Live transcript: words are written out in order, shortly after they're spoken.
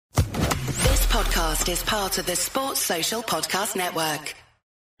podcast is part of the Sports Social Podcast Network.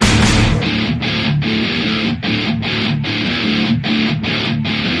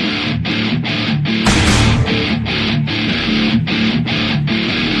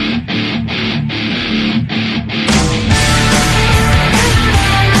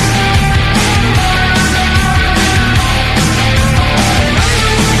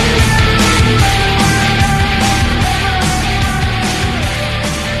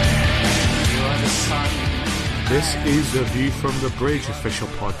 This is the View from the Bridge, official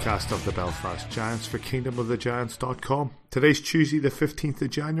podcast of the Belfast Giants for kingdomofthegiants.com. Today's Tuesday, the 15th of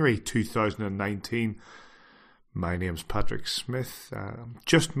January 2019. My name's Patrick Smith.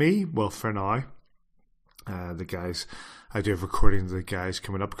 Just me, well, for now. The guys, I do have recordings of the guys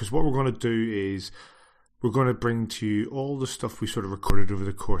coming up, because what we're going to do is we're going to bring to you all the stuff we sort of recorded over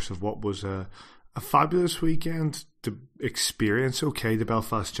the course of what was a fabulous weekend to experience. Okay, the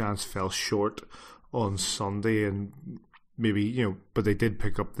Belfast Giants fell short on Sunday, and maybe, but they did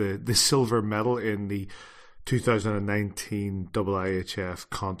pick up the silver medal in the 2019 IIHF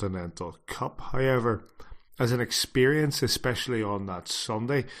Continental Cup. However, as an experience, especially on that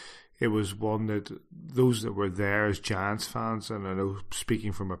Sunday, it was one that those that were there as Giants fans, and I know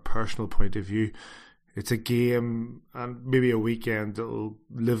speaking from a personal point of view, it's a game and maybe a weekend that will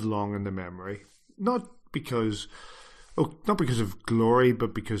live long in the memory. Not because of glory,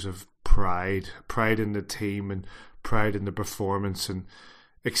 but because of pride in the team and pride in the performance, and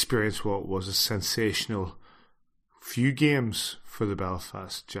experience what was a sensational few games for the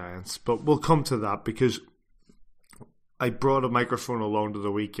Belfast Giants. But we'll come to that, because I brought a microphone along to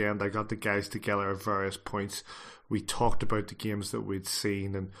the weekend. I got the guys together at various points. We talked about the games that we'd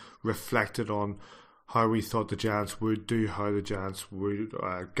seen and reflected on how we thought the Giants would do, how the Giants would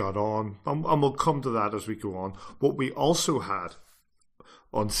got on, and we'll come to that as we go on. What we also had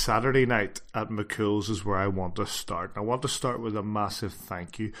on Saturday night at McCool's is where I want to start. I want to start with a massive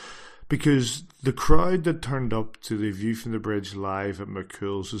thank you, because the crowd that turned up to the View from the Bridge live at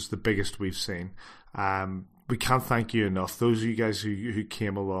McCool's is the biggest we've seen. We can't thank you enough. Those of you guys who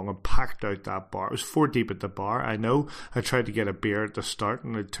came along and packed out that bar. It was 4 deep at the bar. I know I tried to get a beer at the start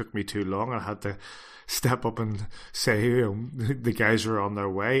and it took me too long. I had to step up and say, the guys are on their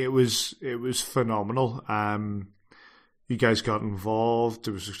way. It was phenomenal. You guys got involved.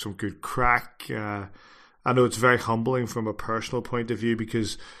 There was some good crack. I know it's very humbling from a personal point of view,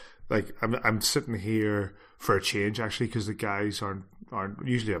 because I'm sitting here for a change, actually, because the guys aren't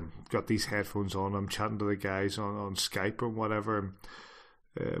usually. I've got these headphones on. I'm chatting to the guys on Skype or whatever.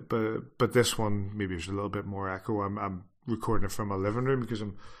 But this one, maybe there's a little bit more echo. I'm recording it from my living room because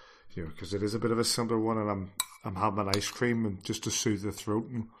because it is a bit of a simpler one, and I'm having an ice cream and just to soothe the throat.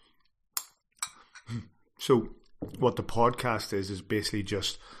 So what the podcast is basically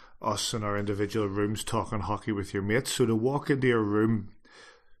just us in our individual rooms talking hockey with your mates. So to walk into your room,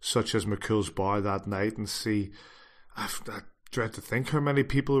 such as McCool's Bar that night, and see, I dread to think how many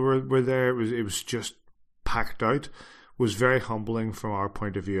people were there. It was just packed out. Was very humbling from our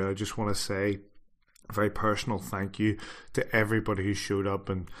point of view. I just want to say a very personal thank you to everybody who showed up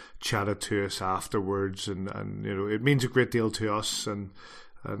and chatted to us afterwards, and it means a great deal to us, and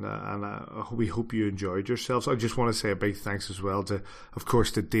we hope you enjoyed yourselves. I just want to say a big thanks as well to, of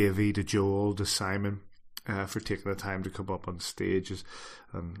course, to Davey, to Joel, to Simon, for taking the time to come up on stages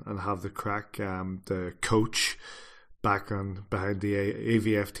and have the crack. The coach behind the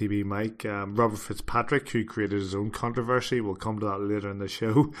AVFTB mic, Robert Fitzpatrick, who created his own controversy. We'll come to that later in the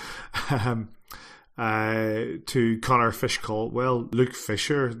show. To Connor Fish Caldwell, Luke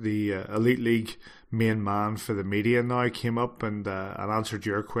Fisher, the Elite League main man for the media now, came up and answered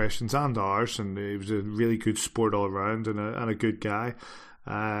your questions and ours, and he was a really good sport all around and a good guy.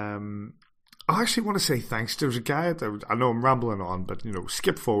 I actually want to say thanks. There was a guy I know I'm rambling on, but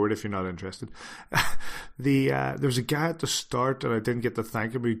skip forward if you're not interested. There was a guy at the start, and I didn't get to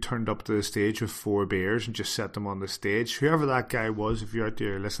thank him, who turned up to the stage with 4 beers and just set them on the stage. Whoever that guy was, if you're out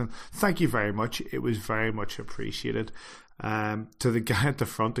there listening, thank you very much. It was very much appreciated. To the guy at the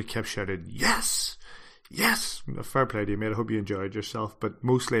front who kept shouting, "Yes! Yes!" Fair play to you, mate. I hope you enjoyed yourself. But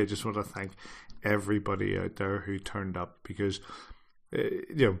mostly I just want to thank everybody out there who turned up, because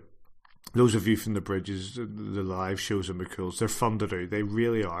those of you from the Bridges, the live shows at McCool's, they're fun to do. They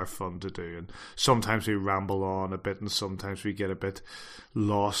really are fun to do. And sometimes we ramble on a bit, and sometimes we get a bit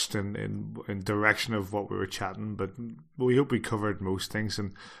lost in direction of what we were chatting. But we hope we covered most things,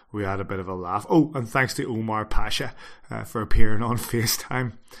 and we had a bit of a laugh. Oh, and thanks to Omar Pasha for appearing on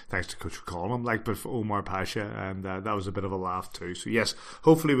FaceTime. Thanks to Coach for calling him, but for Omar Pasha, and that was a bit of a laugh too. So yes,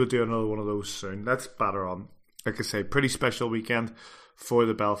 hopefully we'll do another one of those soon. Let's batter on. Like I say, pretty special weekend for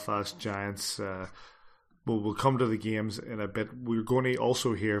the Belfast Giants. We'll come to the games in a bit. We're going to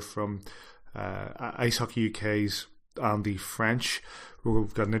also hear from Ice Hockey UK's Andy French.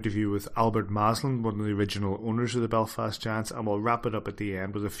 We've got an interview with Albert Maslin, one of the original owners of the Belfast Giants, and we'll wrap it up at the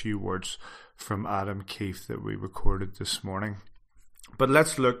end with a few words from Adam Keefe that we recorded this morning. But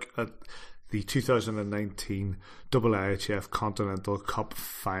let's look at the 2019 IIHF Continental Cup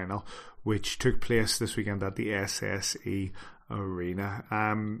Final, which took place this weekend at the SSE Arena.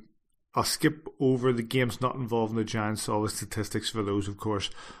 I'll skip over the games not involving the Giants. All the statistics for those, of course,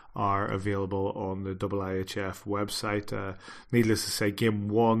 are available on the IIHF website. Needless to say, Game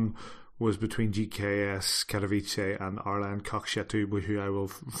 1 was between GKS Katowice and Arlan Kokshetau, who I will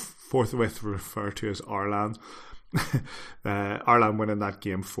forthwith refer to as Arlan. Arlan winning that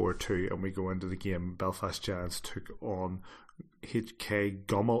game 4-2, and we go into the game. Belfast Giants took on HK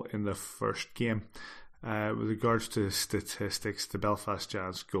Gummel in the first game. With regards to statistics, the Belfast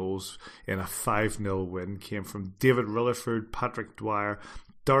Giants goals in a 5-0 win came from David Rutherford, Patrick Dwyer,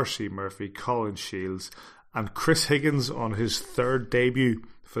 Darcy Murphy, Colin Shields, and Chris Higgins on his third debut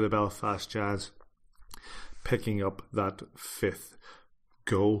for the Belfast Giants, picking up that 5th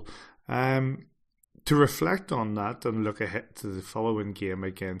goal. To reflect on that and look ahead to the following game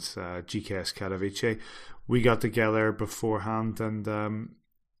against GKS Katowice, we got together beforehand and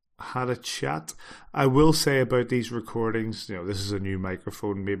had a chat. I will say about these recordings, this is a new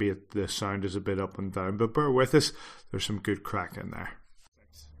microphone, maybe the sound is a bit up and down, but bear with us, there's some good crack in there.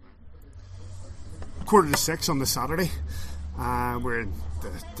 5:45 on the Saturday. We're in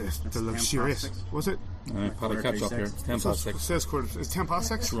the luxurious. Was it? Probably catch up here. It's 10:06. Says it's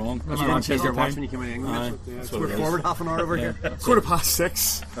 10:06. It's wrong. That's Manchester watch when you came in England. We're forward half an hour over here.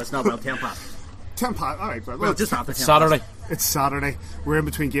 6:15. That's not well. 10 past. 10 past. All right, well, just after 10 Saturday. Past. It's Saturday. We're in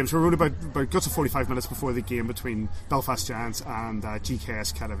between games. We're only about guts of 45 minutes before the game between Belfast Giants and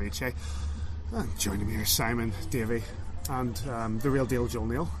GKS Katowice. Joining me here, Simon, Davey, and the real deal, Joel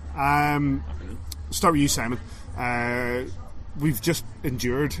Neal. Start with you, Simon. We've just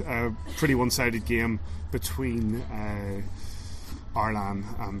endured a pretty one-sided game between Arlan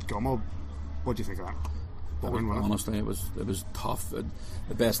and Gummel. What do you think of that? Honestly, it was tough.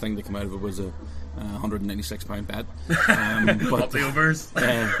 The best thing to come out of it was a £196 bet. But the overs.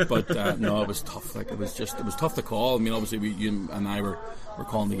 No, it was tough. It was tough to call. I mean, obviously, you and I were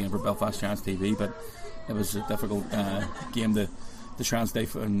calling the game for Belfast Giants TV, but it was a difficult game to try and stay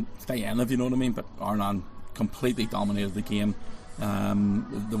in, if you know what I mean. But Arlan completely dominated the game.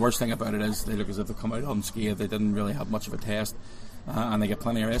 The worst thing about it is they look as if they've come out unscathed. They didn't really have much of a test, and they get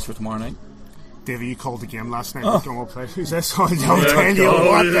plenty of rest for tomorrow night. Davey, you called the game last night. Gummel played. Who's this? I'll tell you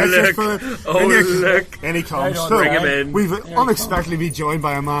what. Look. And he comes. Bring him in. We've unexpectedly been joined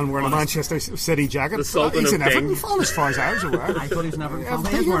by a man wearing a Manchester City jacket. The Sultan He's of an Everton King. fan, as far as I was aware. I thought he was an Everton fan.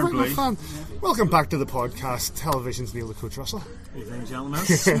 He's an Everton fan. Welcome back to the podcast. Television's Neil the Coach Russell. Evening, gentlemen.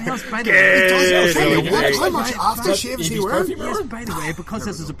 By the way, how much aftershave is he wearing? Yes, by the way, because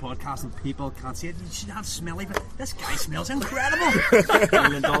this is a podcast and people can't see it, you should have smelly, but this guy smells incredible. $1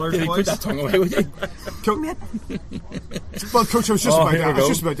 million, boys. Put that tongue away with you. Well, Coach, I was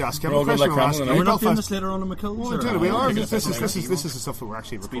just about to ask him a question. We're not doing this later on in McKill's. We are. This is the stuff that we're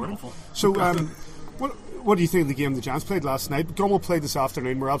actually recording. So, what do you think of the game the Giants played last night? Gummel played this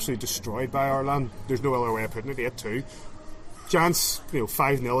afternoon. We're absolutely destroyed by Arlan. There's no other way of putting it. 8-2. Giants,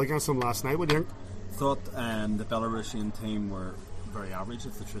 5-0 against them last night. What do you think? Thought the Belarusian team were very average,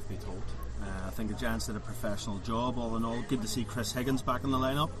 if the truth be told. I think the Giants did a professional job, all in all. Good to see Chris Higgins back in the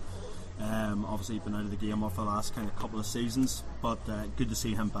lineup. Obviously, he's been out of the game off the last kind of couple of seasons, but good to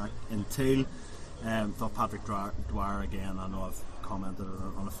see him back in tail. Thought Patrick Dwyer again. I know I've commented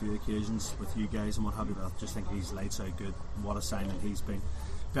on a few occasions with you guys and what have you, but I just think he's lights out good. What a signing he's been.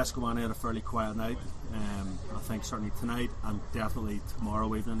 Pescawani had a fairly quiet night. I think certainly tonight and definitely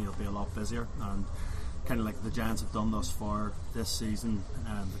tomorrow evening he'll be a lot busier, and kind of like the Giants have done thus far this season.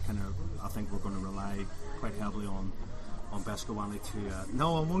 I think we're going to rely quite heavily on Pescawani to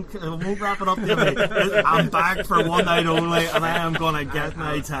no, I won't wrap it up, David. I'm back for one night only, and I am going to get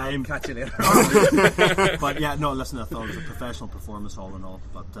my time. Catch you later. But yeah, no, listen, I thought it was a professional performance all in all,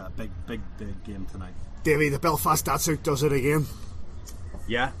 but big game tonight. Davey, the Belfast Datsuit does it again.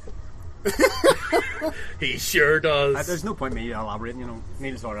 Yeah. He sure does. There's no point in me elaborating,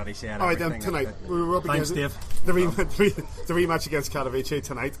 Neil's already said All right, everything. then, tonight, we were up Thanks, against Dave. the rematch against Katowice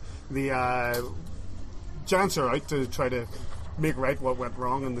tonight. The Giants are out to try to make right what went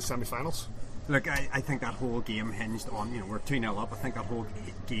wrong in the semi-finals. Look, I think that whole game hinged on, we're 2-0 up. I think that whole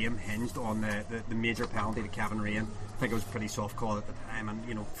game hinged on the major penalty to Kevin Rain. I think it was a pretty soft call at the time,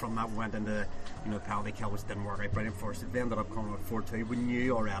 and from that we went into the penalty kill, which didn't work out brilliant for us. They ended up coming with 4-2. We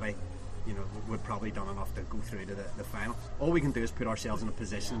knew already, we'd probably done enough to go through to the final. All we can do is put ourselves in a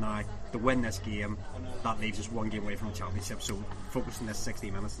position now to win this game. That leaves us one game away from the championship, so focus on this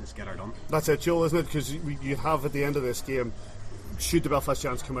 60 minutes and just get her done. That's it, Joel, isn't it? Because you have at the end of this game, should the Belfast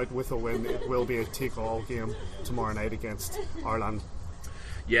Giants come out with a win, it will be a take-all game tomorrow night against Arlan.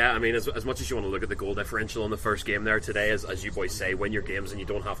 Yeah, I mean, as much as you want to look at the goal differential in the first game there today, as you boys say, win your games and you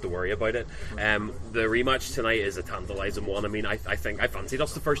don't have to worry about it. The rematch tonight is a tantalising one. I mean, I think I fancied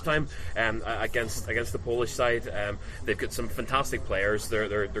us the first time against the Polish side. They've got some fantastic players.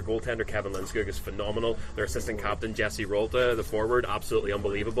 Their goaltender Kevin Lindskog is phenomenal. Their assistant captain Jesse Rolta, the forward, absolutely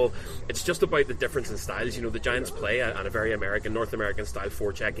unbelievable. It's just about the difference in styles. The Giants play at a very North American style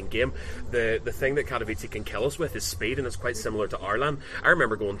forechecking game. The thing that Katowice can kill us with is speed, and it's quite similar to Arlan. I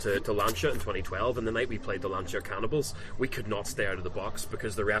remember going to Lancia in 2012, and the night we played the Lancia Cannibals, we could not stay out of the box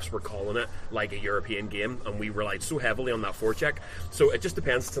because the refs were calling it like a European game, and we relied so heavily on that forecheck. So it just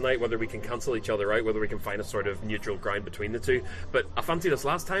depends tonight whether we can cancel each other out, whether we can find a sort of neutral ground between the two. But I fancied us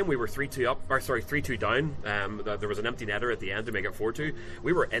last time. We were 3-2 down. There was an empty netter at the end to make it 4-2.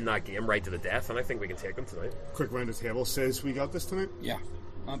 We were in that game right to the death, and I think we can take them tonight. Quick round of table says we got this tonight. Yeah.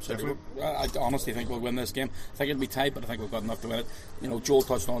 Absolutely. I honestly think we'll win this game. I think it'll be tight, but I think we've got enough to win it. Joel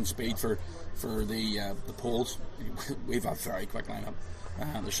touched on speed for the Poles. We've had a very quick lineup.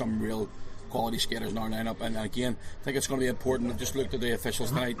 There's some real quality skaters in our lineup, and again, I think it's going to be important. I've just looked at the officials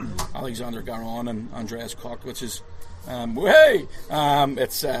tonight: Alexander Garon and Andreas Koch, which is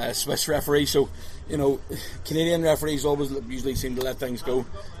it's a Swiss referee, so Canadian referees usually seem to let things go,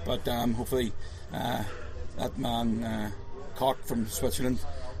 but hopefully that man Koch from Switzerland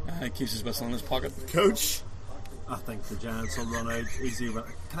keeps his whistle in his pocket. Coach, I think the Giants will run out easy.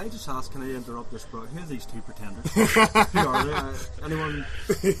 Can I interrupt this, bro? Who are these two pretenders? Who are they? Anyone?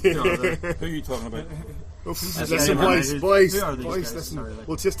 Who are they? Who are you talking about? Listen, boys, listen.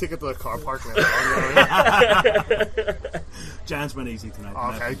 We'll just take it to the car park later on. Giants win easy tonight.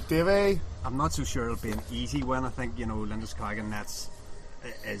 Okay, Davey. I'm not so sure it'll be an easy win. I think Lindeskog, and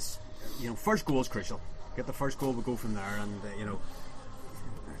is first goal is crucial. Get the first goal, we'll go from there, and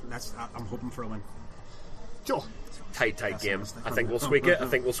I'm hoping for a win. Joe. Tight game. I think we'll squeak it. I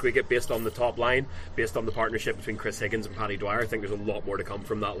think we'll squeak it based on the top line, based on the partnership between Chris Higgins and Paddy Dwyer. I think there's a lot more to come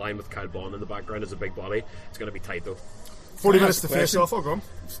from that line with Kyle Bond in the background as a big body. It's going to be tight though. 40 minutes to face off. Go on.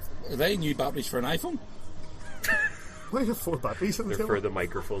 Are they new batteries for an iPhone? Why do you have 4 batteries on the table? For the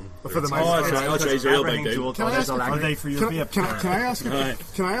microphone. For the microphone. That's right. Real big deal. Can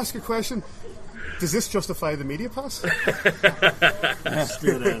I ask a question? Does this justify the media pass? Straight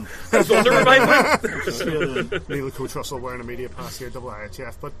in. That's what they're reminding. Straight in. Neil Coach Russell wearing a media pass here, double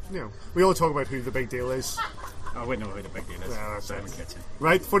IHF. But we all talk about who the big deal is. I wouldn't know who the big deal is. Yeah, that's it.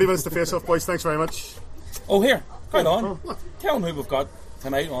 Right, 40 minutes to face off, boys. Thanks very much. Oh, here, hold on. Tell them who we've got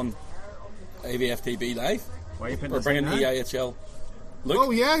tonight on AVF TV Live. Why are you putting We're bringing the IHL. Luke?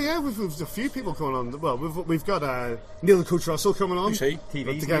 Oh yeah, we've a few people coming on. Well, we've got Neil Coach Russell coming on. Who's he?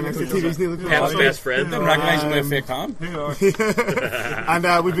 The guy next to TV's Neil Coach Pep's Russell. best friend. Didn't recognise him with a fake tan. And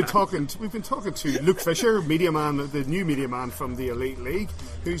we've been talking to Luke Fisher, media man, the new media man from the Elite League,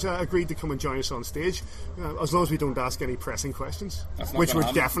 who's agreed to come and join us on stage, as long as we don't ask any pressing questions, which we're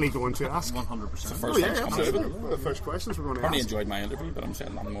definitely going to ask. 100%. The first questions we're going to ask. I enjoyed my interview, but I'm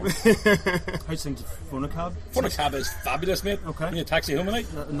saying nothing more. How's things at Phonacab? Phonacab is fabulous, mate. Okay. You taxi home tonight.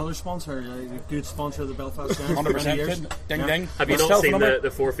 Another sponsor, a good sponsor of the Belfast Giants. 100%. Ding ding. Have you not seen the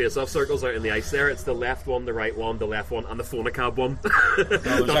 4 face-off circles out in the ice there? It's the left one, the right one, the left one, and the Phonacab one.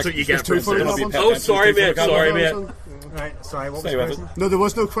 That's what you get for Oh, sorry, mate. Sorry, what was the question? No, there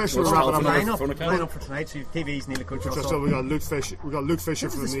was no question. We're wrapping up. Line up for tonight. So TV's Neil Coach Russell. So we got Luke Fisher.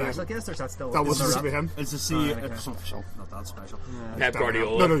 from the special guest, or is that still? That was supposed to be him. It's a CEO. It's not that special. Pep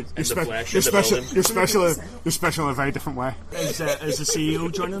Guardiola. No, in the flesh. You're special in a very different way. Is the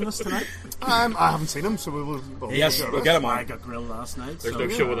CEO joining us tonight? I haven't seen him, so we will. Yes, we'll get him on. I got grilled last night. There's no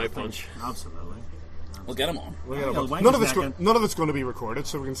show without punch. Absolutely. We'll get him on. None of it's going to be recorded,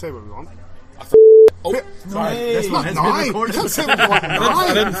 so we can say what we want. Oh, sorry. That's not 9. You can't say what you want.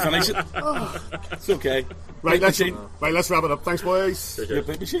 I didn't finish it. It's okay. Right, let's wrap it up. Thanks, boys. Your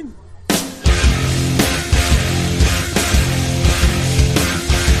plate machine.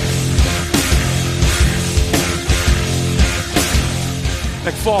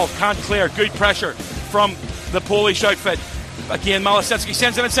 McFall can't clear. Good pressure from the Polish outfit. Again, Malasiewski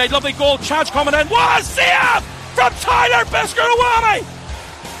sends it inside. Lovely goal. Chance coming in. What a save from Tyler Biscuit-Awami!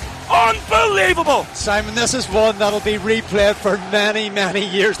 Unbelievable! Unbelievable! Simon, this is one that'll be replayed for many, many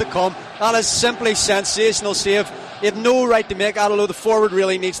years to come. That is simply sensational save. He had no right to make that, although the forward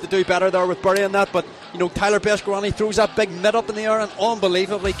really needs to do better there with burying that. But, Tyler Beskorany throws that big mid up in the air and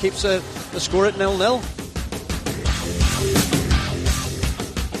unbelievably keeps the score at 0-0.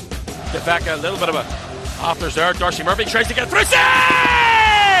 Get back a little bit of a afters there. Darcy Murphy tries to get through. Save!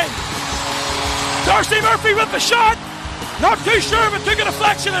 Darcy Murphy with the shot. Not too sure if it took a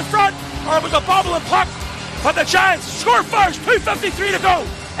deflection in front or it was a bobble and puck. But the Giants score first. 2:53 to go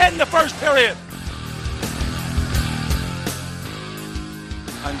in the first period.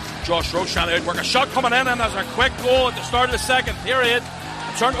 And Josh Roach trying to outwork a shot coming in, and there's a quick goal at the start of the second period.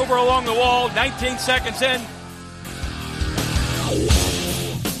 Turnover along the wall. 19 seconds in.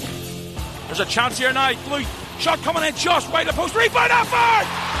 There's a chance here now. Blue shot coming in just right of the post. Rebound effort!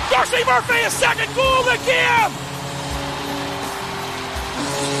 Darcy Murphy, his second goal of the game!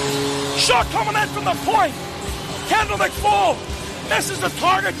 Shot coming in from the point. Kendall McFall misses the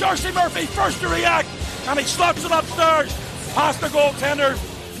target. Darcy Murphy first to react, and he slots it upstairs past the goaltender.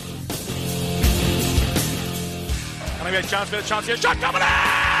 And he made a chance here. Shot coming in!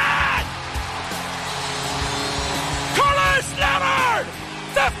 Carlos Leonard!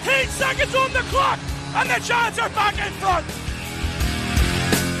 15 seconds on the clock, and the Giants are back in front.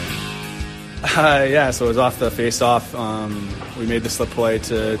 So it was off the face-off. We made the slip play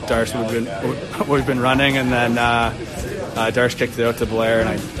to Darce. We've been running, and then Darce kicked it out to Blair, and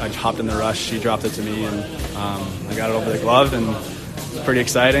I hopped in the rush. She dropped it to me, and I got it over the glove, and it was pretty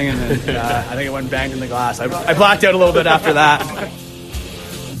exciting. And then I think it went banged in the glass. I blacked out a little bit after that.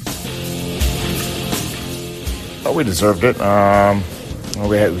 Well, we deserved it.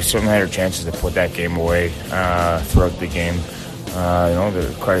 We certainly had our chances to put that game away throughout the game.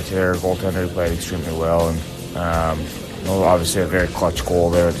 The credit to their goaltender, who played extremely well, and obviously a very clutch goal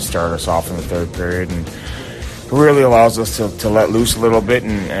there to start us off in the third period, and it really allows us to let loose a little bit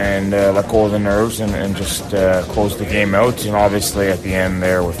and let go of the nerves and just close the game out. And obviously at the end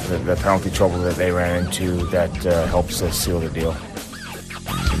there with the penalty trouble that they ran into, that helps us seal the deal.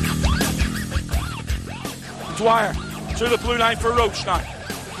 Dwyer through the blue line for Roach now.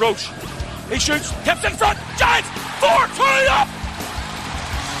 Roach, he shoots, tips in front, Giants, 4-2 up!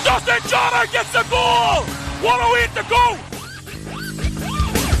 Dustin Johnner gets the goal! 1:08 to go!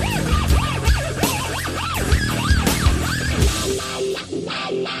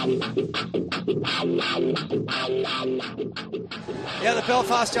 Yeah, the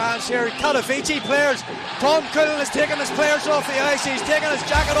Belfast Giants here, Calavici players. Tom Cullen has taken his players off the ice. He's taken his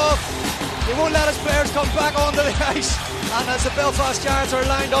jacket off. He won't let his players come back onto the ice. And as the Belfast Giants are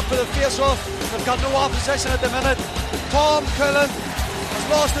lined up for the face-off, they've got no opposition at the minute. Tom Cullen has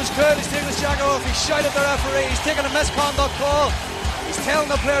lost his cool. He's taken his jacket off. He's shouted at the referee. He's taken a misconduct call. He's telling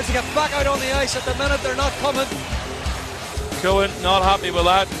the players to get back out on the ice. At the minute, they're not coming. Cullen not happy with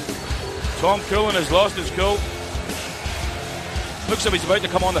that. Tom Cullen has lost his cool. Looks like he's about to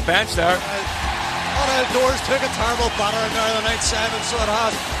come on the bench there. Outdoors took a terrible batter in there the night, Simon, so it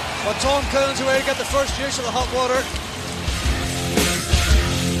has. But Tom Cullen's away to get the first use of the hot water.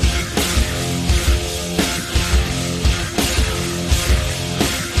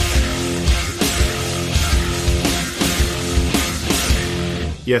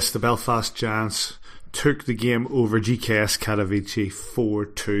 Yes, the Belfast Giants took the game over GKS Katowice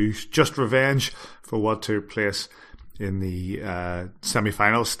 4-2. Just revenge for what took place in the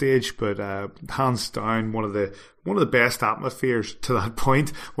semi-final stage, but hands down one of the best atmospheres to that point,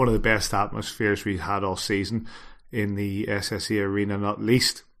 one of the best atmospheres we've had all season in the SSE arena, not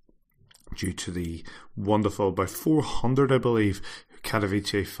least due to the wonderful, about 400 I believe,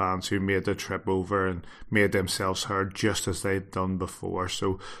 Katowice fans who made the trip over and made themselves heard just as they'd done before,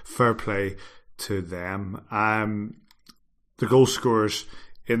 so fair play to them. The goal scorers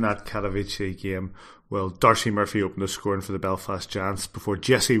in that Katowice game, well, Darcy Murphy opened the scoring for the Belfast Giants before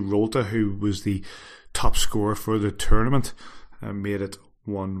Jesse Rolta, who was the top scorer for the tournament, made it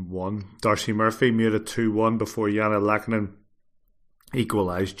 1-1. Darcy Murphy made it 2-1 before Jana Lackinen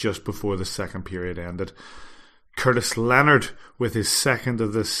equalised just before the second period ended. Curtis Leonard, with his second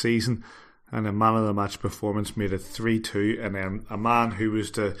of this season and a man of the match performance, made it 3-2, and then a man who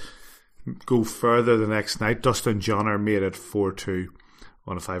was to go further the next night, Dustin Johnner, made it 4-2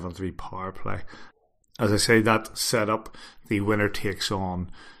 on a 5-on-3 power play. As I say, that set up the winner takes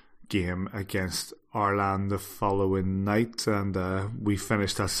on game against Arlan the following night, and we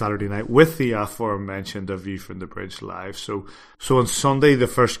finished that Saturday night with the aforementioned A View from the Bridge live. So on Sunday, the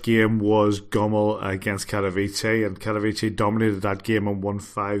first game was Gummel against Katowice, and Katowice dominated that game and won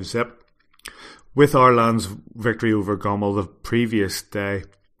 5-0. With Arlan's victory over Gummel the previous day,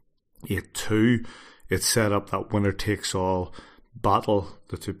 8-2. It set up that winner-takes-all battle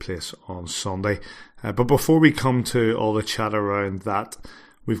that took place on Sunday. But before we come to all the chat around that,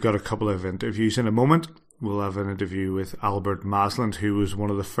 we've got a couple of interviews in a moment. We'll have an interview with Albert Masland, who was one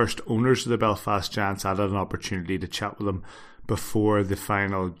of the first owners of the Belfast Giants. I had an opportunity to chat with him before the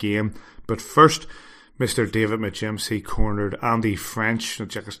final game. But first, Mr. David McGimsey cornered Andy French, the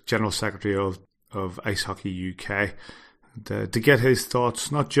General Secretary of Ice Hockey UK, to get his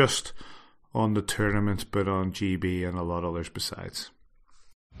thoughts, not just on the tournament, but on GB and a lot of others besides.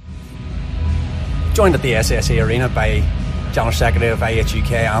 Joined at the SSE Arena by General Secretary of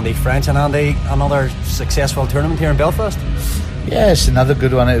IHUK, Andy French. And Andy, another successful tournament here in Belfast? Yes, another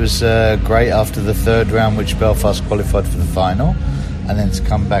good one. It was great after the third round, which Belfast qualified for the final, and then to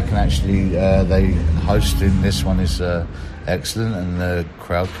come back and actually they hosting this one is excellent, and the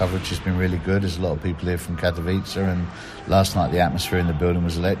crowd coverage has been really good. There's a lot of people here from Katowice, and last night the atmosphere in the building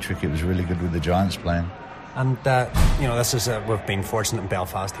was electric. It was really good with the Giants playing. And this is we've been fortunate in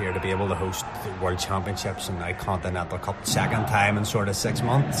Belfast here to be able to host the World Championships and now Continental Cup second time in sort of 6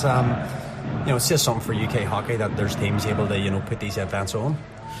 months. It's just something for UK hockey that there's teams able to put these events on.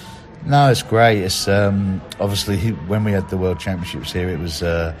 No, it's great. It's obviously when we had the World Championships here, it was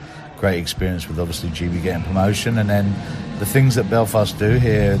a great experience with obviously GB getting promotion, and then the things that Belfast do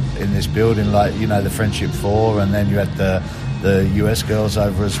here in this building, like the Friendship Four, and then you had the US girls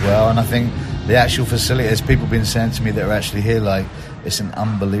over as well. And I think the actual facility, as people have been saying to me that are actually here, like, it's an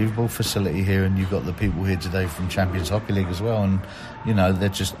unbelievable facility here, and you've got the people here today from Champions Hockey League as well, and they're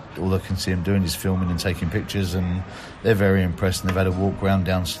just, all I can see them doing is filming and taking pictures, and they're very impressed, and they've had a walk around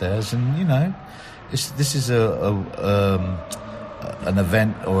downstairs, and this is an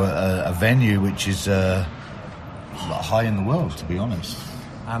event or a venue which is high in the world, to be honest.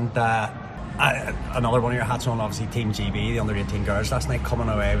 And another one of your hats on, obviously Team GB, the under-18 girls last night, coming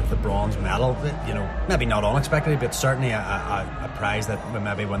away with the bronze medal. Maybe not unexpectedly, but certainly a prize that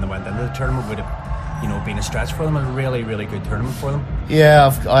maybe when they went into the tournament would have been a stretch for them. A really, really good tournament for them.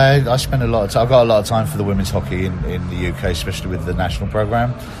 Yeah, I spent a lot of time. I've got a lot of time for the women's hockey in the UK, especially with the national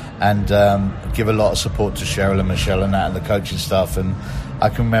programme, and give a lot of support to Cheryl and Michelle and that, and the coaching staff. And I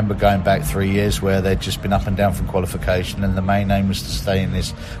can remember going back 3 years where they'd just been up and down from qualification, and the main aim was to stay in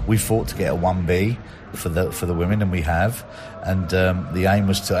this. We fought to get a 1B for the women, and we have. And the aim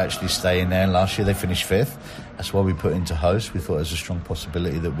was to actually stay in there. And last year they finished 5th. That's why we put into host. We thought there was a strong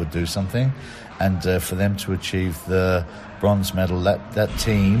possibility that would do something. And for them to achieve the bronze medal, that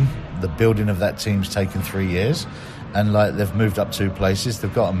team, the building of that team's taken 3 years. And they've moved up 2 places.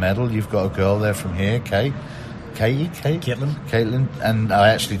 They've got a medal. You've got a girl there from here, Caitlin, and I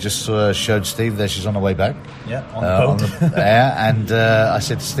actually just showed Steve there. She's on her way back. Yeah, on the boat. And I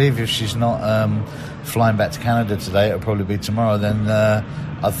said to Steve, if she's not flying back to Canada today, it'll probably be tomorrow. Then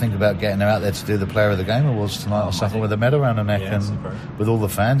I'd think about getting her out there to do the Player of the Game Awards tonight or something, with a medal around her neck, and super. With all the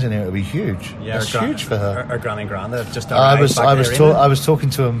fans in here, it'll be huge. Yeah, it's huge for her. Her granny and granda just I was talking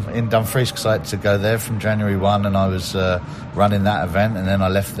to him in Dumfries because I had to go there from January 1, and I was running that event, and then I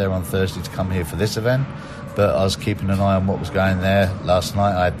left there on Thursday to come here for this event. But I was keeping an eye on what was going there last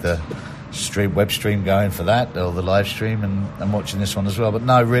night. I had the web stream going for that, or the live stream, and watching this one as well. But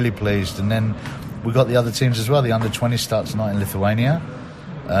no, really pleased. And then we got the other teams as well. The under-20 starts tonight in Lithuania.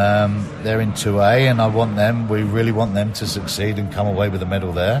 They're in 2A, and we really want them to succeed and come away with a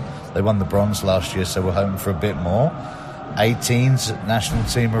medal there. They won the bronze last year, so we're hoping for a bit more. 18's national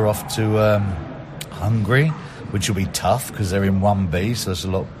team are off to Hungary, which will be tough because they're in 1B, so there's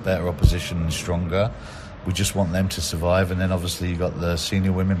a lot better opposition and stronger. We just want them to survive. And then obviously you've got the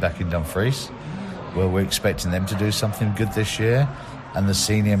senior women back in Dumfries, where we're expecting them to do something good this year. And the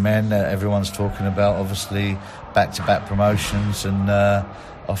senior men, everyone's talking about obviously back-to-back promotions and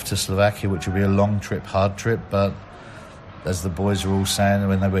off to Slovakia, which will be a long trip, hard trip. But as the boys are all saying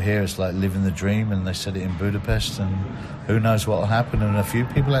when they were here, it's like living the dream, and they said it in Budapest, and who knows what will happen. And a few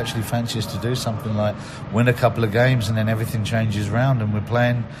people actually fancy us to do something like win a couple of games and then everything changes around, and we're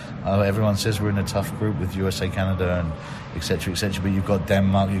playing, everyone says we're in a tough group with USA, Canada, and etc., but you've got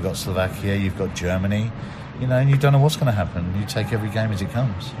Denmark, you've got Slovakia, you've got Germany, and you don't know what's going to happen. You take every game as it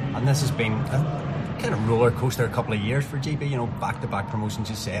comes. And this has been a kind of roller coaster a couple of years for GB, back-to-back promotions,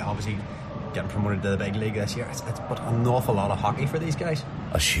 you say, obviously getting promoted to the big league this year. It's but an awful lot of hockey for these guys.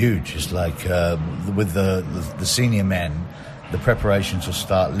 It's huge. It's like with the senior men, the preparations will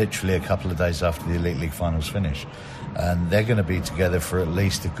start literally a couple of days after the Elite League finals finish, and they're going to be together for at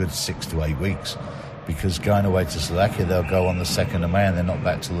least a good 6 to 8 weeks, because going away to Slovakia, they'll go on the 2nd of May and they're not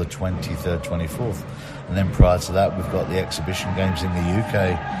back till the 23rd, 24th. And then prior to that, we've got the exhibition games in the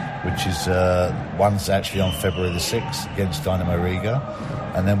UK, which is one's actually on February the 6th against Dynamo Riga.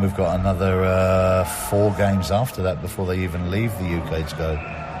 And then we've got another 4 games after that before they even leave the UK to go.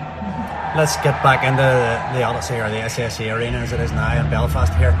 Let's get back into the Odyssey or the SSE Arena as it is now in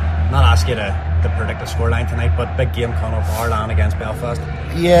Belfast here. Not ask you to predict the scoreline tonight, but big game coming up, Arlan against Belfast.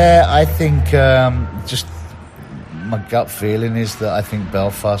 Yeah, I think just my gut feeling is that I think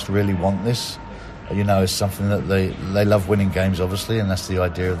Belfast really want this. You know, it's something that they love winning games, obviously, and that's the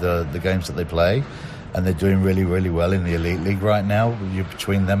idea of the games that they play. And they're doing really, really well in the Elite League right now. You're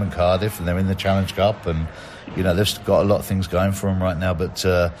between them and Cardiff, and they're in the Challenge Cup, and you know they've got a lot of things going for them right now. But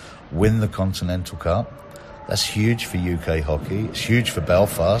win the Continental Cup, that's huge for UK hockey. It's huge for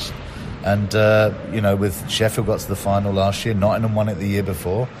Belfast, and you know, with Sheffield got to the final last year, Nottingham won it the year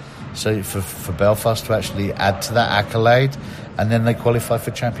before. So for Belfast to actually add to that accolade, and then they qualify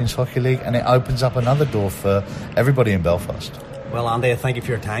for Champions Hockey League, and it opens up another door for everybody in Belfast. Well, Andy, thank you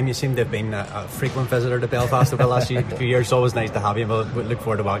for your time. You seem to have been a frequent visitor to Belfast over the last few years. It's always nice to have you, but we look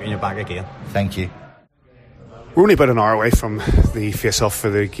forward to welcoming you back again. Thank you. We're only about an hour away from the face-off for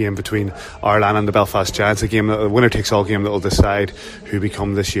the game between Arlan and the Belfast Giants, a game, a winner-takes-all game that will decide who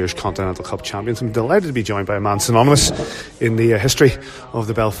become this year's Continental Cup champions. I'm delighted to be joined by a man synonymous in the history of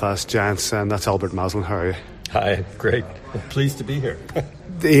the Belfast Giants, and that's Albert Maslin. How are you? Hi, great. I'm pleased to be here.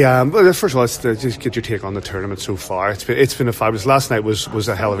 Well, first of all, let's just get your take on the tournament so far. It's been a fabulous. Last night was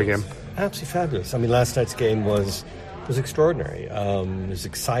a hell of a game. Absolutely fabulous. I mean, last night's game was extraordinary. It was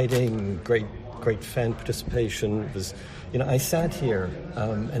exciting, great fan participation. It was, you know, I sat here,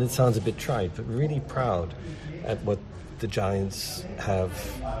 and it sounds a bit trite, but really proud at what the Giants have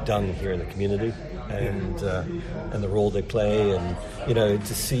done here in the community and the role they play, and you know,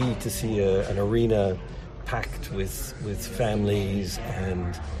 to see an arena packed with families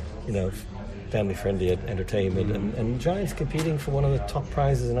and, you know, family-friendly entertainment, and Giants competing for one of the top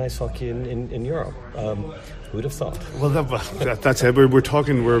prizes in ice hockey in Europe. Who would have thought? Well, that's it. We're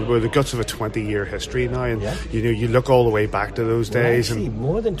the guts of a 20-year history now, and you know, you look all the way back to those days. Actually, and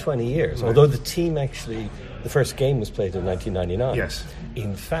more than 20 years. Right. Although the team actually, the first game was played in 1999. Yes.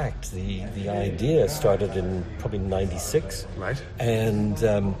 In fact, the idea started in probably 96. Right. And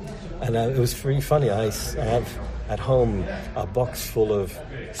it was very funny. I have at home a box full of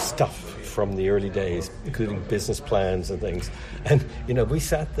stuff from the early days, including business plans and things. And you know, we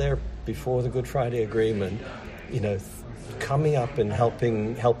sat there before the Good Friday Agreement, you know, coming up and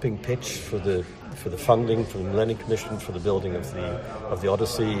helping pitch for the funding for the Millennium Commission for the building of the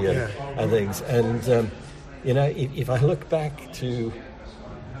Odyssey and things. And you know, if I look back to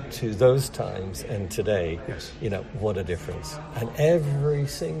those times and today, yes, you know, what a difference. And every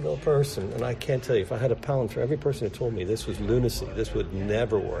single person, and I can't tell you, if I had £1 for every person who told me this was lunacy, this would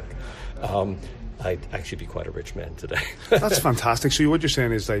never work, I'd actually be quite a rich man today. That's fantastic. So what you're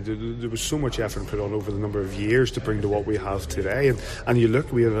saying is that there was so much effort put on over the number of years to bring to what we have today. And you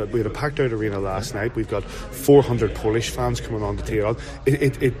look, we had a packed out arena last night. We've got 400 Polish fans coming on to tear on.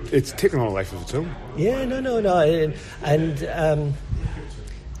 It's taken on a life of its own. Yeah, no. And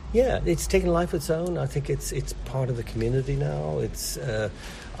yeah, it's taken a life of its own. I think it's part of the community now. It's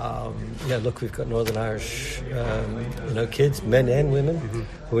look, we've got Northern Irish, kids, men and women,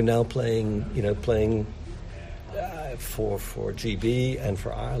 who are now playing for GB and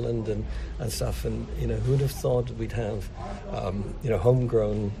for Ireland and stuff. And you know, who'd have thought we'd have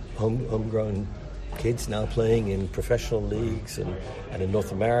homegrown kids now playing in professional leagues and in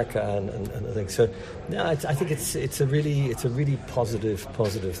North America and I think so. No, I think it's a really positive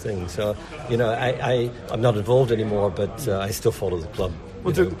thing. So you know, I'm not involved anymore, but I still follow the club.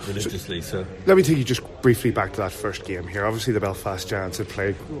 Religiously. So let me take you just briefly back to that first game here. Obviously, the Belfast Giants had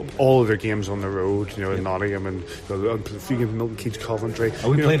played all of their games on the road, you know, in Nottingham and a few games in Milton Keynes, Coventry.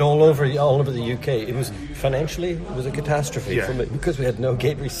 And we played all over the UK. It was financially, it was a catastrophe for me because we had no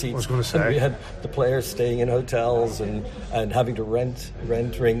gate receipts. I was going to say, and we had the players staying in hotels and having to rent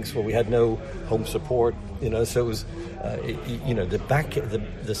rinks where we had no home support. You know, so it was,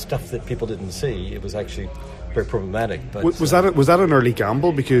 the stuff that people didn't see. It was actually very problematic. But was that an early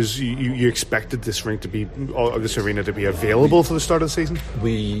gamble because you expected this arena to be available for the start of the season?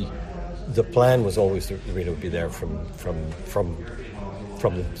 The plan was always the arena would be there from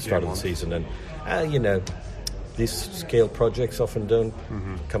the start of the season, and you know, these scale projects often don't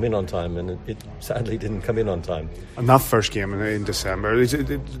come in on time, and it sadly didn't come in on time. And that first game in December,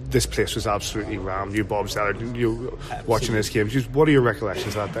 this place was absolutely rammed. You, Bob Zeller, you watching this game. What are your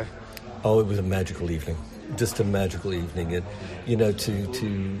recollections that day? Oh, it was a magical evening. Just a magical evening. And you know,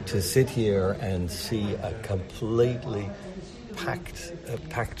 to sit here and see a completely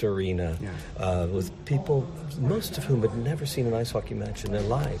packed arena with people, most of whom had never seen an ice hockey match in their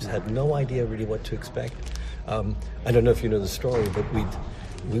lives, had no idea really what to expect. I don't know if you know the story, but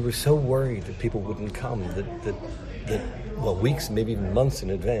we were so worried that people wouldn't come that weeks, maybe even months in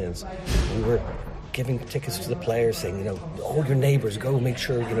advance, we were giving tickets to the players, saying, all your neighbours, go make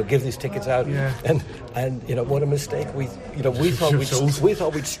sure, give these tickets out. Yeah. And what a mistake. We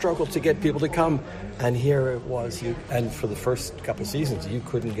thought we'd struggle to get people to come, and here it was. And for the first couple of seasons, you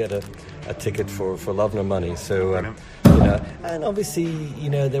couldn't get a ticket for love nor money. So, and obviously,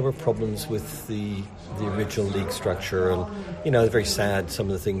 there were problems with the original league structure, and very sad some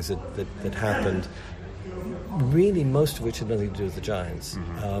of the things that happened. Really, most of which had nothing to do with the Giants,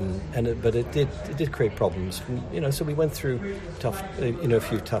 but it did create problems. So we went through a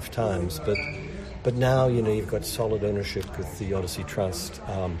few tough times. But now you've got solid ownership with the Odyssey Trust,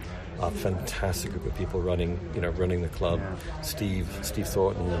 a fantastic group of people running the club. Yeah. Steve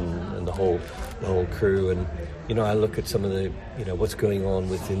Thornton and the whole crew, and I look at some of the what's going on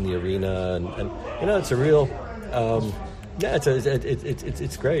within the arena, and it's a real.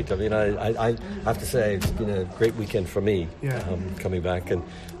 It's great. I mean, I have to say it's been a great weekend for me coming back, and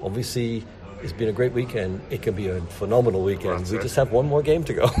obviously it's been a great weekend. It can be a phenomenal weekend. We just have one more game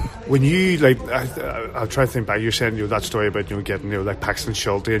to go. When you I'll try to think back. You're saying that story about getting like Paxton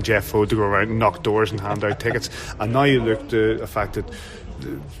Schulte and Jeff Foe to go around and knock doors and hand out tickets, and now you look at the fact that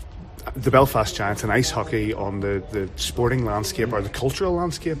the Belfast Giants and ice hockey on the sporting landscape or the cultural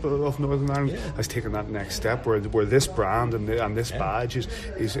landscape of Northern Ireland has taken that next step where this brand and this badge is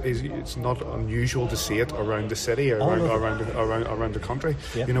it's not unusual to see it around the city or around the country.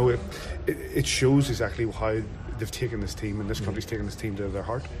 Yeah. It shows exactly how they've taken this team, and this country's taken this team to their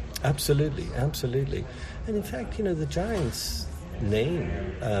heart. Absolutely. And in fact, the Giants name,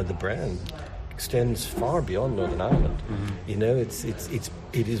 the brand, extends far beyond Northern Ireland.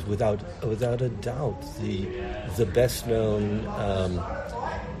 It is without a doubt the best known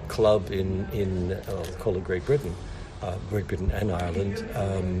club in call it Great Britain and Ireland,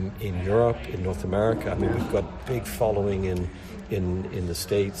 in Europe, in North America. I mean, we've got big following in the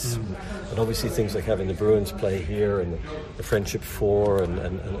States, and obviously things like having the Bruins play here and the Friendship Four and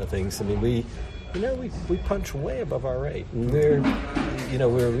things. I mean, we punch way above our rate, and we're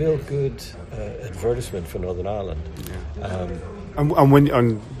a real good advertisement for Northern Ireland. And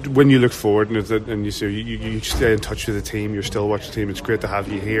when you look forward and you say you stay in touch with the team, you're still watching the team. It's great to have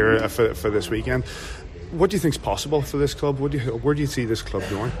you here for this weekend. What do you think's possible for this club? Where do you see this club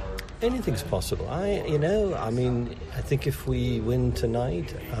going? Anything's possible. I think if we win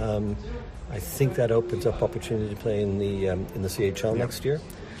tonight, I think that opens up opportunity to play in the CHL next year.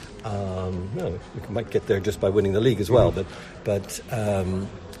 We might get there just by winning the league as well, but I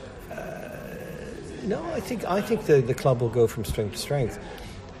think the club will go from strength to strength.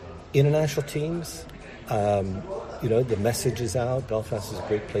 International teams, the message is out. Belfast is a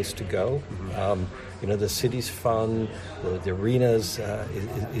great place to go. The city's fun. The arenas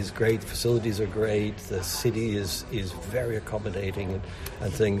is great. Facilities are great. The city is very accommodating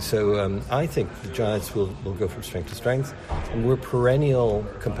and things. So I think the Giants will go from strength to strength, and we're perennial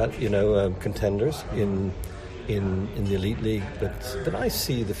contenders in the Elite League. But I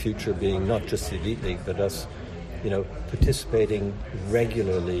see the future being not just the Elite League, but us, participating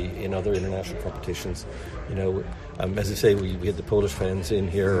regularly in other international competitions. As I say, we had the Polish fans in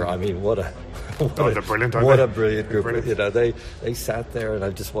here. I mean, what a brilliant group! They sat there, and I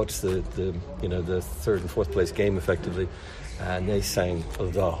just watched the third and fourth place game effectively, and they sang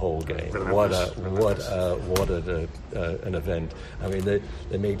the whole game. What an event! I mean,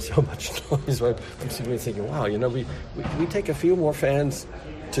 they made so much noise. I'm sitting there thinking, wow, we take a few more fans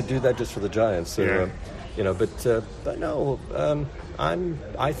to do that just for the Giants. So, but no.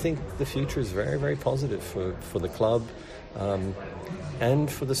 I think the future is very, very positive for the club and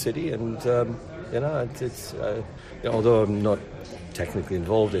for the city. And it's although I'm not technically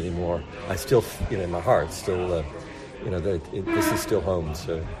involved anymore, I still, in my heart, still, this is still home.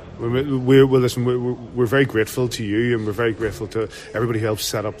 So. We're very grateful to you, and we're very grateful to everybody who helped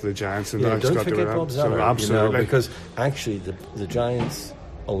set up the Giants. And don't forget Bob Zeller, absolutely, because actually the Giants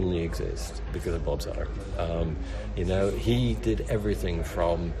only exist because of Bob Zeller. He did everything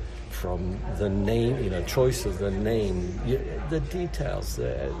from the name, choice of the name, the details,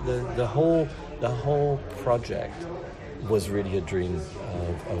 the whole project was really a dream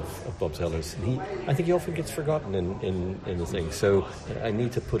of Bob Zeller's. And I think he often gets forgotten in the thing. So I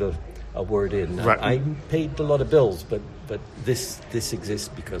need to put a word in. Right. I paid a lot of bills, but this exists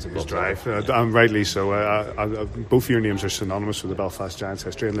because of Bob drive. Zeller. And rightly so. Both of your names are synonymous with the Belfast Giants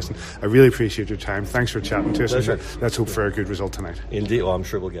history. And listen, I really appreciate your time. Thanks for chatting to us. Pleasure. Let's hope for a good result tonight. Indeed. I'm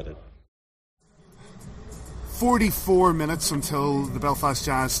sure we'll get it. 44 minutes until the Belfast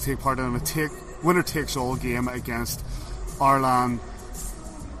Giants take part in a winner-takes-all game against Arlan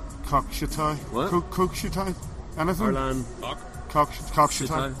Cockshutai. What? Cockshutai? Anything? Arlan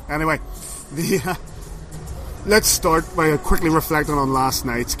Cockshutai. Anyway, let's start by quickly reflecting on last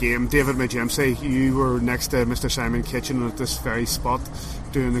night's game. David Majemsi, you were next to Mr. Simon Kitchen at this very spot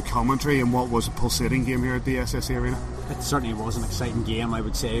doing the commentary, and what was a pulsating game here at the SSE Arena? It certainly was an exciting game, I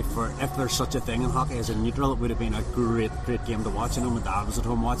would say. For if there's such a thing in hockey as a neutral, it would have been a great game to watch. I know my dad was at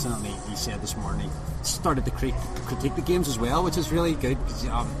home watching it, and he said this morning he started to critique the games as well, which is really good because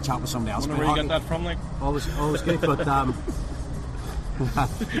you chat with somebody else. Where you get that from, like? Always good, but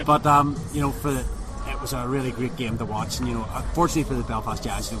it was a really great game to watch. And fortunately for the Belfast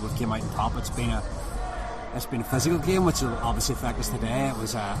Giants, we came out on top. It's been a physical game, which will obviously affect us today. It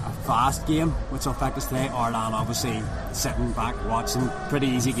was a fast game, which will affect us today. Arlan obviously sitting back watching, pretty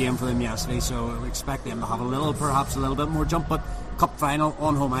easy game for them yesterday, so we expect them to have perhaps a little bit more jump. But cup final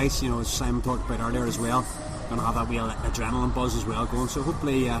on home ice, as Simon talked about earlier as well, going to have that real adrenaline buzz as well going. So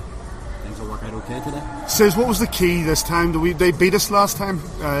hopefully things will work out okay today. Says, what was the key this time? They beat us last time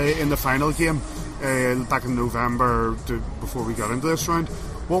in the final game back in November before we got into this round.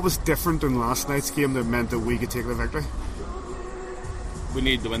 What was different in last night's game that meant that we could take the victory? We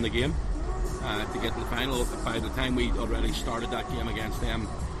needed to win the game to get to the final. By the time we already started that game against them,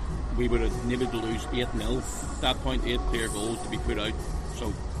 we would have needed to lose 8-0. At that point, 8 clear goals to be put out.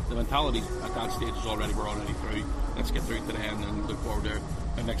 So the mentality at that stage is we're already through. Let's get through today and then look forward to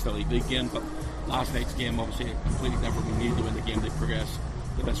our next league game. But last night's game, obviously, completely different. We needed to win the game to progress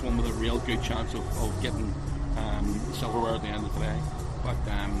to this one with a real good chance of getting silverware at the end of today. But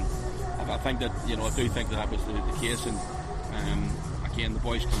I think that I do think that was the case, and again the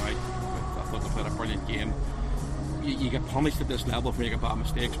boys come out. I thought they played a brilliant game. You get punished at this level for making bad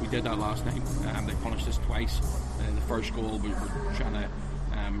mistakes. We did that last night. They punished us twice. The first goal we were trying to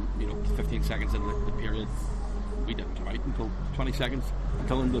 15 seconds into the period. We didn't come out until 20 seconds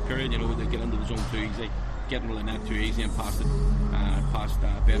until into the period. They get into the zone too easy, getting to the net too easy, and past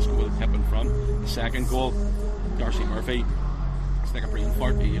Besco with a tip in front. The second goal, Darcy Murphy. It's like a brain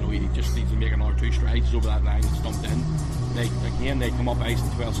fart. He just needs to make another 2 strides. He's over that line and stumped in. They come up ice,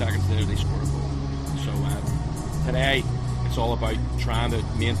 and 12 seconds later they score a goal. So today it's all about trying to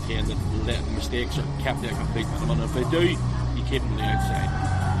maintain that the mistakes are kept at a complete minimum. If they do, you keep them on the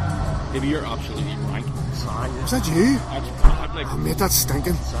outside. Maybe you're absolutely rank. Sorry. Is that you? Oh, mate, that's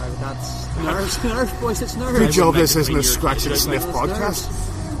stinking. Sorry, that's nerves, boys. It's nerves. Good job this isn't a scratch and sniff podcast.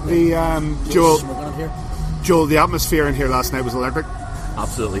 Joel, the atmosphere in here last night was electric.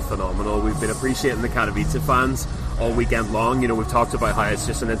 Absolutely phenomenal. We've been appreciating the Katowice fans all weekend long. We've talked about how it's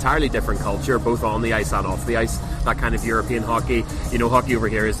just an entirely different culture, both on the ice and off the ice. That kind of European hockey. Hockey over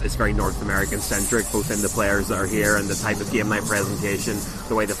here is very North American centric, both in the players that are here and the type of game night presentation,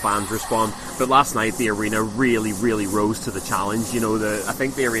 the way the fans respond. But last night the arena really, really rose to the challenge. I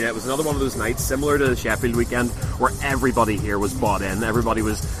think the arena, it was another one of those nights similar to the Sheffield weekend where everybody here was bought in. Everybody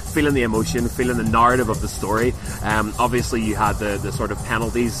was feeling the emotion, feeling the narrative of the story. Obviously you had the sort of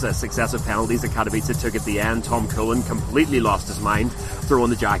penalties, successive penalties that Katowice took at the end. Tom Cullen completely lost his mind,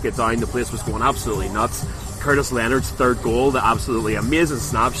 throwing the jacket down. The place was going absolutely nuts. Curtis Leonard's third goal, the absolutely amazing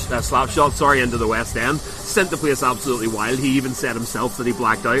slap shot into the West End, sent the place absolutely wild. He even said himself that he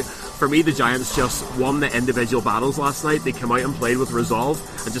blacked out. For me, the Giants just won the individual battles last night. They came out and played with resolve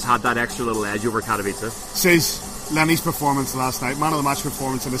and just had that extra little edge over Katowice. Says Lenny's performance last night, man of the match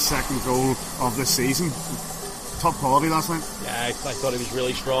performance in his second goal of this season. Top quality last night. Yeah, I thought he was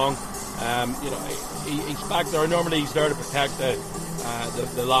really strong. He's back there. Normally he's there to protect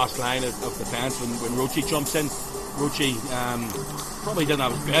the last line of defence when Roche jumps in. Roche probably didn't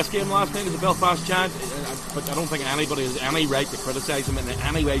have his best game last night as a Belfast Giant, but I don't think anybody has any right to criticise him in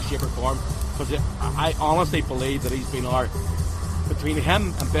any way, shape or form, because I honestly believe that he's been between him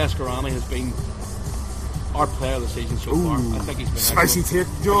and Bescorani has been our player of the season so far. I think he's been spicy take,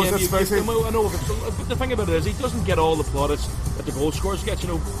 Joe. That's spicy. I know, but the thing about it is he doesn't get all the plaudits that the goal scorers get.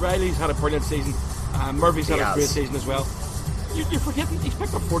 Riley's had a brilliant season. Murphy's had a great season as well. You're forgetting he's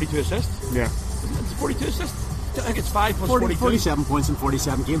picked up 42 assists. Yeah, it's 42 assists. I think it's 5 plus 42. 47 points in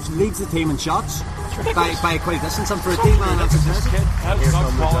 47 games. Leads the team in shots by quite a distance. And for a team, man, that's a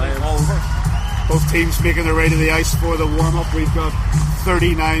quality all over. Both teams making their way to the ice for the warm-up. We've got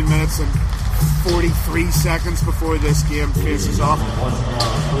 39 minutes and 43 seconds before this game faces off.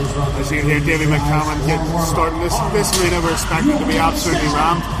 As you can hear Davy McCallum getting started. This arena we're expecting to be absolutely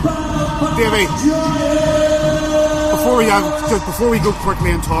rammed. Davy, before we go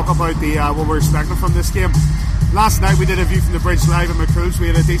quickly and talk about what we're expecting from this game, last night we did a view from the bridge live at McCool's. We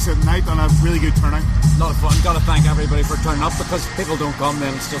had a decent night and a really good turnout. A lot of fun. Got to thank everybody for turning up, because people don't come,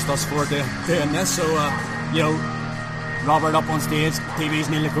 then it's just us four doing this. So, Robert up on stage, TV's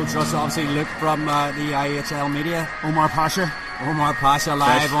Neil the Coach Russ, obviously Luke from the IHL media, Omar Pasha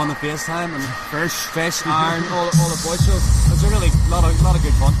live Fish on the FaceTime, and Fish, Aaron, all the boys. So it's a really lot of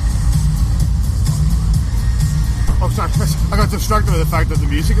good fun. Oh, sorry, I got distracted by the fact that the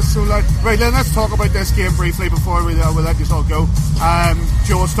music is so loud. Right, then let's talk about this game briefly before we let you all go.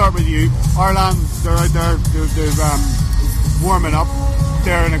 Joe, we'll start with you. Arlan, they're out there, they're warming up.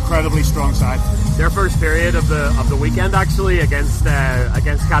 They're an incredibly strong side. Their first period of the weekend, actually, against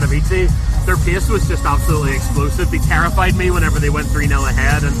Katowice, their pace was just absolutely explosive. They terrified me whenever they went 3-0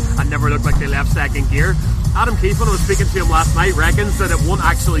 ahead and never looked like they left second gear. Adam Keefe, when I was speaking to him last night, reckons that it won't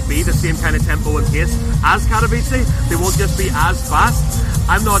actually be the same kind of tempo and pace as Katowice. They won't just be as fast.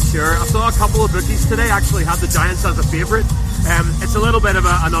 I'm not sure. I saw a couple of bookies today actually had the Giants as a favourite. It's a little bit of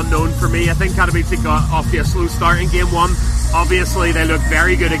an unknown for me. I think Katowice got off to a slow start in game one. Obviously, they look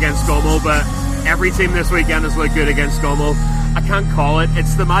very good against Gomo, but every team this weekend has looked good against Gomo. I can't call it.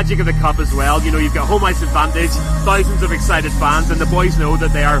 It's the magic of the cup as well. You know, you've got home ice advantage, thousands of excited fans, and the boys know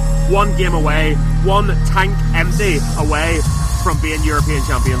that they are one game away, one tank empty away from being European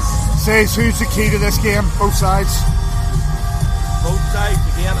champions. Says who's the key to this game? Both sides. Both sides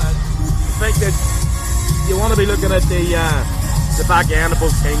again. I think that you want to be looking at the back end of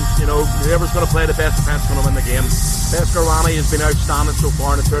both teams. You know, whoever's going to play the best defence is going to win the game. Beskorowany has been outstanding so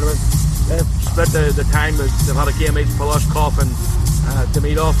far in the tournament. They've split the time. They've had a game each, Poloshkov and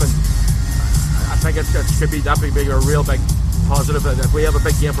Demidov, and I think that could be a real big positive. If we have a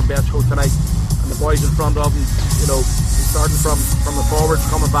big game from Besko tonight, and the boys in front of them, you know, starting from the forwards,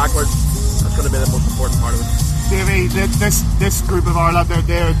 coming backwards, that's going to be the most important part of it. Davey, this group of Arlan,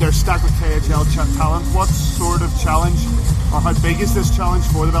 they're stacked with KHL talent. What sort of challenge, or how big is this challenge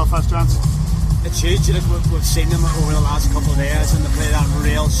for the Belfast Giants? It's huge. We've seen them over the last couple of days, and they play that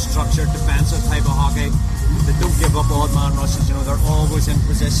real structured defensive type of hockey. They don't give up odd man rushes. You know, they're always in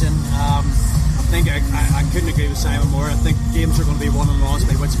position. I think I couldn't agree with Simon more. I think games are going to be won and lost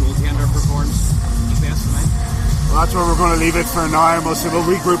by which goaltender performs best tonight. Well, that's where we're going to leave it for now, and we'll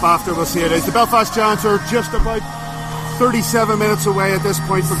regroup after. We'll see it is. The Belfast Giants are just about 37 minutes away at this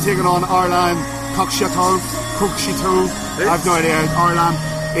point from taking on Arlan Cockchateau. I've no idea. Arlan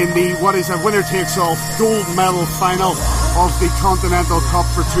in the what is a winner-takes-all gold medal final of the Continental Cup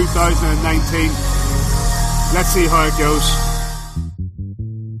for 2019. Let's see how it goes.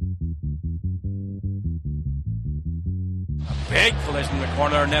 A big collision in the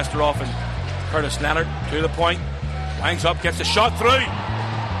corner. Nesterov and Curtis Leonard to the point. Winds up, gets a shot through.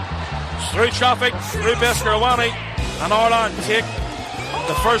 Through traffic, through Beskorowany, and Arlan take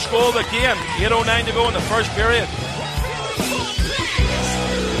the first goal of the game. 8:09 to go in the first period.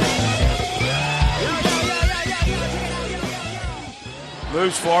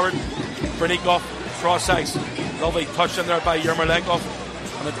 Moves forward, Bernikov, cross ice. Lovely touch in there by Yermolenkov.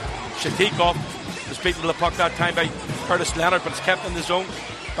 And Shatikov is beaten to the puck that time by Curtis Leonard, but it's kept in the zone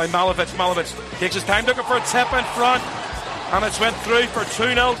by Malovic. Malovic takes his time looking for a tip in front, and it's went through for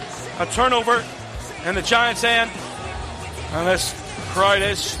 2-0. A turnover in the Giants' end. And this crowd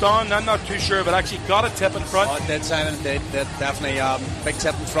is stunned. I'm not too sure, but actually got a tip in front. Oh, it did, Simon. It did definitely. Big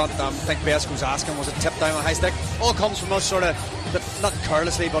tip in front. I think Besko was asking, was it tip down on high stick? All comes from us sort of, not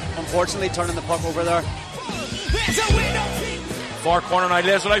carelessly, but unfortunately turning the puck over there. Far corner now,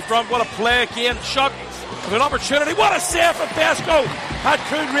 lays it out front. What a play again. Shot with an opportunity. What a save from Besko. That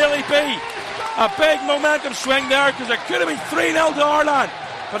could really be a big momentum swing there, because it could have been 3-0 to Arlan.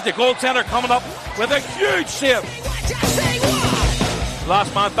 But the goaltender coming up with a huge save.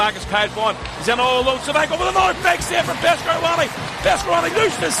 Last man back is Kyle Vaughan. He's in all alone. Savanko with another big save from Beskorowany. Beskorowany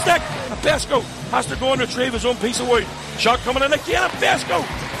losing his stick. And Besko has to go and retrieve his own piece of wood. Shot coming in again at Besko.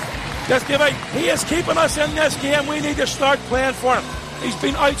 Let's give out. He is keeping us in this game. We need to start playing for him. He's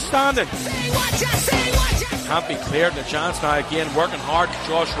been outstanding. Can't be cleared. The chance now again. Working hard.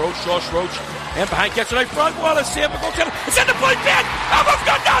 Josh Roach. In behind. Gets it out front. What a save. It's in the blue pit. And we've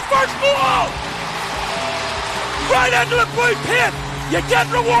got that first goal. Right into the blue pit. You get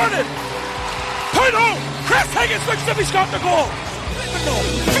rewarded. 2-0. Chris Higgins looks to be scored the goal.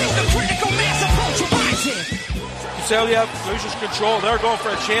 Selyev loses control. They're going for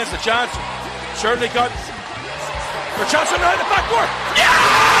a chance. The Giants Certainly got their chance now in the backboard. Yeah!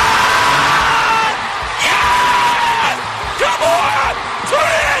 Yeah! Come on!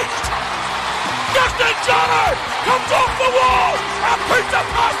 28! Dustin Johnner comes off the wall and puts it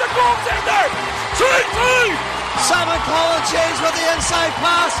past the goaltender. 2-2. Simon Collins James with the inside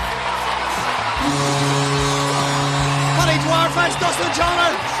pass. Money Dwyer finds Dustin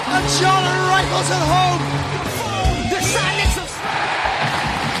Johnner, and Johnner rifles it home. The silence of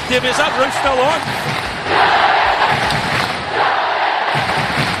Dave, is that roof still on?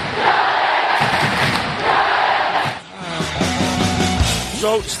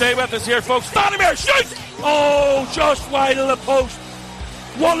 So stay with us here, folks. Vandermeer shoots! Oh, just wide of the post.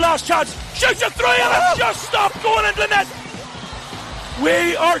 One last chance. Shoots it through and it just stopped going into the net.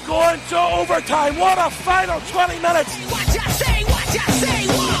 We are going to overtime. What a final 20 minutes. What you say, what?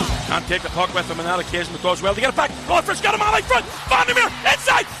 Can't take the puck with him on that occasion, but does well to get it back. Rutherford's got him on like front. Vandermeer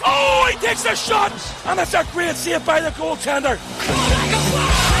inside. Oh, he takes the shot. And it's a great save by the goaltender.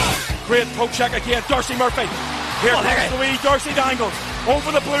 Great poke check again. Darcy Murphy. Here comes the wee Darcy Dangles.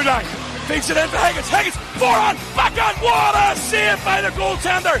 Over the blue line. Feeds it in to Higgins. Higgins, forehand, backhand. What a save by the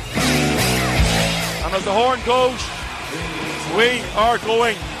goaltender. And as the horn goes, we are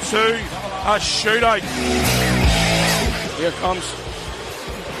going to a shootout. Here comes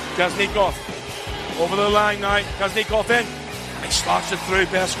Gaznikov. Over the line now. Gaznikov in. And he slots it through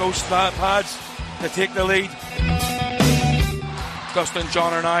Besko's pads to take the lead. Dustin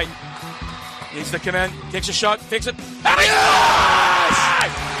Johnner now. Needs to come in. Takes a shot. Takes it. And he scores!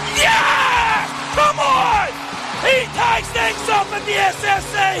 Yeah! Come on! He ties things up at the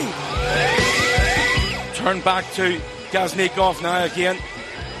SSC. Turn back to Gaznikov now again.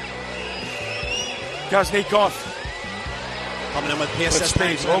 Gaznikov coming in with pace with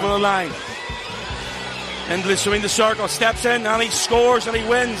speed over the line. In between the circle, steps in and he scores and he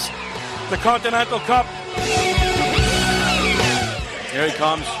wins the Continental Cup. Here he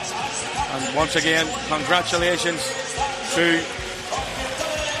comes. And once again, congratulations to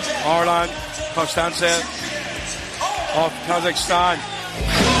Arlan Konstanze of Kazakhstan.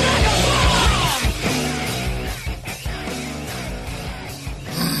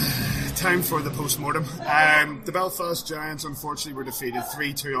 Time for the post-mortem. The Belfast Giants unfortunately were defeated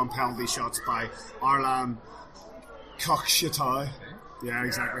 3-2 on penalty shots by Arlan Kokshetau. Yeah,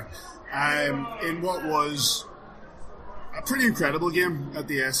 exactly. In what was a pretty incredible game at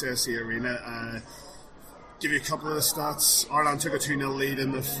the SSC Arena. Give you a couple of the stats. Arlan took a 2-0 lead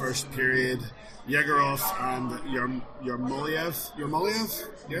in the first period. Yegorov and Yermoliev,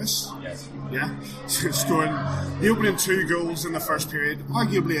 yes? Yeah. Scoring the opening 2 goals in the first period,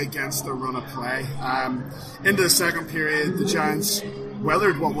 arguably against the run of play. Into the second period, the Giants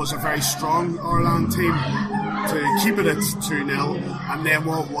weathered what was a very strong Arlan team to keep it at 2-0, and then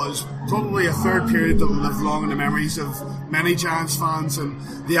what was probably a third period that will live long in the memories of many Giants fans, and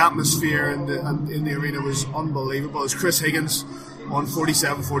the atmosphere in the arena was unbelievable as Chris Higgins on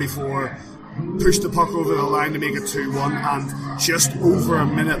 47-44 pushed the puck over the line to make it 2-1, and just over a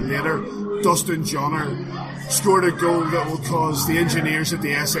minute later Dustin Johnner scored a goal that will cause the engineers at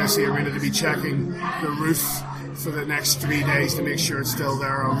the SSC Arena to be checking the roof for the next 3 days to make sure it's still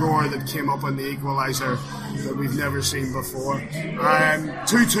there. A roar that came up on the equaliser that we've never seen before.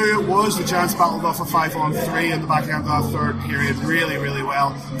 2-2 it was. The Giants battled off a 5-on-3 in the back end of that third period really, really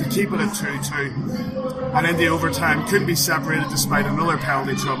well to keep it at 2-2. And in the overtime couldn't be separated despite another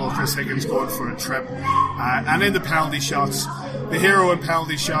penalty trouble, Chris Higgins going for a trip. And in the penalty shots, the hero in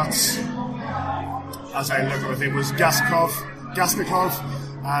penalty shots, as I look at it, was Gasnikov.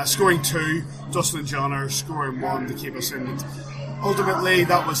 Scoring 2, Dustin Johnner scoring 1 to keep us in it. Ultimately,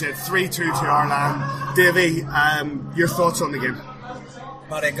 that was it, 3-2 to Arlan. Davey, your thoughts on the game?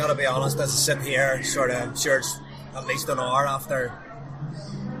 But I gotta be honest, as I sit here, sort of, sure it's at least an hour after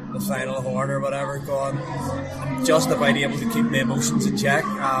the final horn or whatever gone, I'm just about able to keep my emotions in check.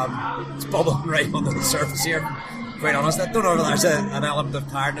 It's bubbling right under the surface here. Quite honest, I don't know if there's an element of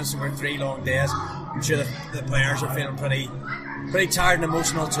tiredness over 3 long days. I'm sure the players are feeling pretty tired and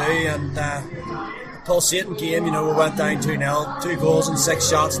emotional too, and pulsating game. We went down 2-0, 2 goals and 6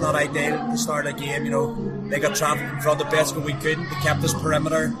 shots, not ideal at the start of the game. They got trapped in front of Besko, we couldn't. They kept us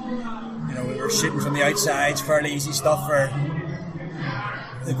perimeter. We were shooting from the outsides, fairly easy stuff for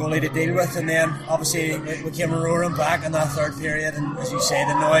the goalie to deal with, and then obviously we came roaring back in that third period, and as you say,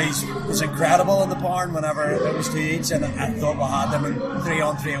 the noise was incredible in the barn whenever it was 2 each, and I thought we had them in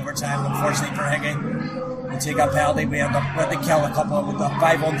 3-on-3 overtime. Unfortunately for Hickey, we take a penalty, we end up with the kill, a couple with the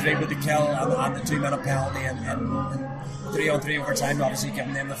 5-on-3 with the kill and the 2-minute penalty, and 3-on-3 overtime, obviously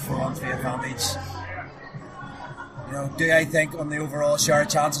giving them the 4-on-3 advantage. Do I think on the overall share of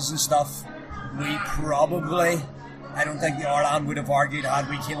chances and stuff, we probably, I don't think the Arlan would have argued had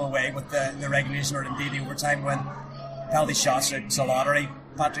we came away with the regulation or indeed the overtime when penalty shots, it's a lottery.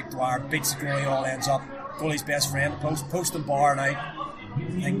 Patrick Dwyer beats the goalie, all ends up goalie's best friend, post and bar. And I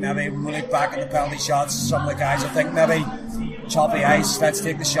think maybe when we look back at the penalty shots, some of the guys, I think maybe choppy ice, let's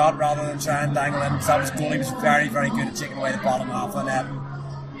take the shot rather than try and dangle in. That was goalie was very, very good at taking away the bottom half of the net.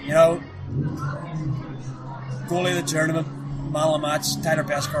 You know, goalie of the tournament, man of the match, Tyler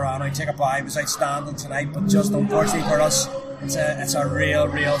Pescarano, take a bow, he was outstanding tonight, but just unfortunately for us, it's a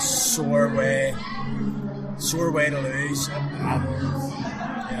real sore way to lose.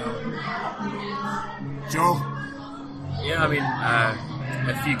 Joe? Yeah, I mean,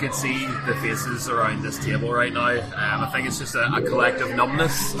 if you could see the faces around this table right now, I think it's just a collective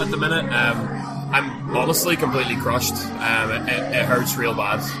numbness at the minute. I'm honestly completely crushed. It hurts real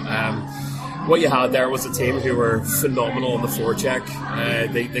bad. What you had there was a team who were phenomenal on the forecheck.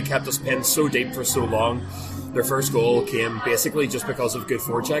 They kept us pinned so deep for so long. Their first goal came basically just because of good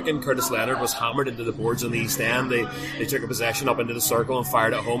forechecking. Curtis Leonard was hammered into the boards on the east end. They took a possession up into the circle and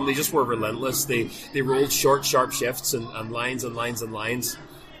fired at home. They just were relentless. They rolled short, sharp shifts and lines and lines and lines.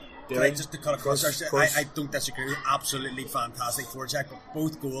 Can I just to cut across there? I don't disagree. Absolutely fantastic forecheck, but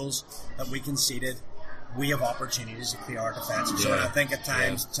both goals that we conceded, we have opportunities to clear our defence. So I think at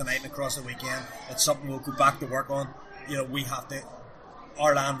times tonight and across the weekend, it's something we'll go back to work on. You know, we have to.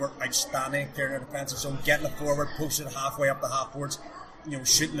 Arlan were outstanding clearing our defensive zone, getting it forward, posted halfway up the half boards, you know,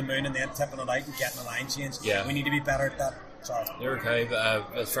 shooting the moon and then tipping it out and getting the line changed. Yeah. We need to be better at that. Sorry. You're okay,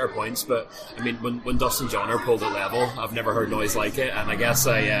 it's fair points, but I mean, when Dustin Johnner pulled it level, I've never heard noise like it, and I guess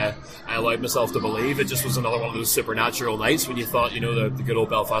I allowed myself to believe it just was another one of those supernatural nights when you thought, you know, the good old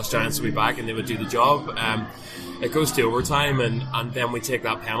Belfast Giants would be back and they would do the job. It goes to overtime, and then we take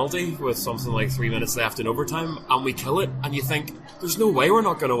that penalty with something like 3 minutes left in overtime, and we kill it, and you think, there's no way we're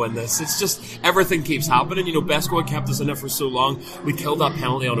not going to win this. It's just, everything keeps happening. You know, Besko had kept us in it for so long. We killed that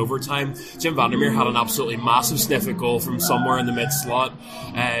penalty on overtime. Jim Vandermeer had an absolutely massive sniff at goal from somewhere in the mid-slot.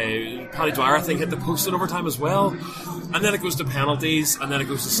 Paddy Dwyer, I think, hit the post in overtime as well. And then it goes to penalties, and then it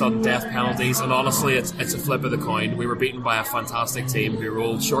goes to sudden death penalties, and honestly, it's a flip of the coin. We were beaten by a fantastic team who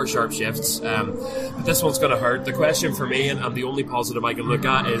rolled short, sharp shifts, but this one's going to hurt. The question for me, and the only positive I can look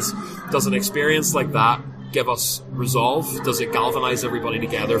at, is does an experience like that give us resolve? Does it galvanise everybody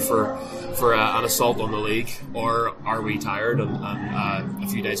together for an assault on the league, or are we tired and a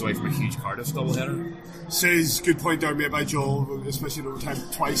few days away from a huge Cardiff doubleheader? Says good point there made by Joel, especially in overtime.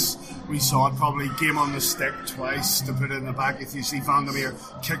 Twice we saw it, probably game on the stick twice to put it in the back. If you see Vandermeer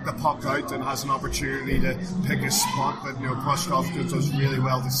kick the puck out and has an opportunity to pick a spot, but you know, Pushkov does really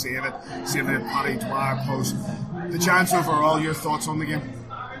well to save it. Save it at Paddy Dwyer post. The Giants overall, your thoughts on the game?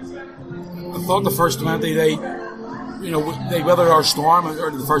 I thought the first 20 they weathered our storm,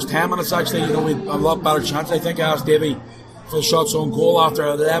 or the first 10 minutes actually, you know, we had a lot better chance. I think I asked Davey for the shots on goal after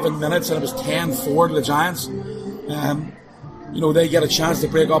 11 minutes and it was 10-4 to the Giants. You know, they get a chance to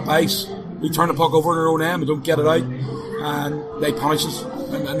break up ice. We turn the puck over to their own end, we don't get it out, and they punish us.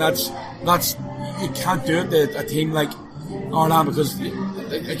 And that's you can't do it to a team like Arlan, because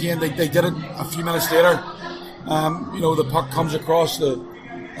again they did it a few minutes later. You know, the puck comes across the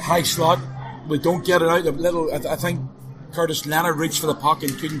high slot, we don't get it out. I think Curtis Leonard reached for the puck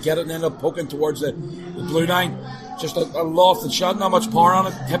and couldn't get it and ended up poking towards the blue line. Just a lofted shot, not much power on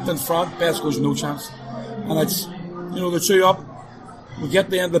it, tipped in front. Besko's no chance. And it's, you know, the two up. We get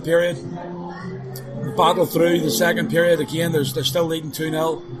to the end of the period, we battle through the second period again. They're still leading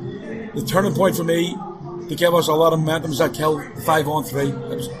 2-0. The turning point for me to give us a lot of momentum was that kill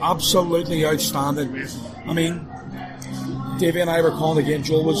 5-on-3. It was absolutely outstanding. I mean, Davey and I were calling the game.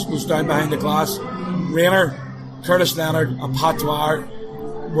 Joel was down behind the glass. Rayner, Curtis Leonard and Pat Dwyer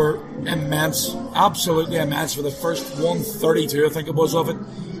were immense, absolutely immense for the first 1:32, I think it was, of it,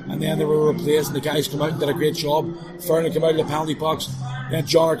 and then they were replaced and the guys came out and did a great job. Ferner came out of the penalty box, then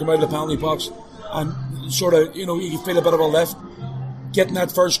Johnner came out of the penalty box, and sort of, you know, you could feel a bit of a lift getting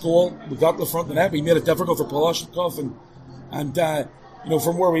that first goal. We got to the front of the net, we made it difficult for Polashnikov, and you know,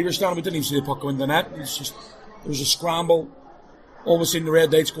 from where we were standing, we didn't even see the puck go in the net. It's just, there was a scramble, always seen the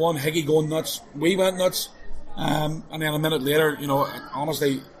red lights go on, Higgy going nuts, we went nuts. And then a minute later, you know,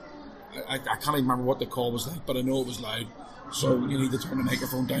 honestly, I can't even remember what the call was like, but I know it was loud, so you need to turn the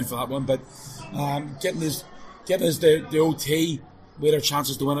microphone down for that one. But getting us the OT, we had our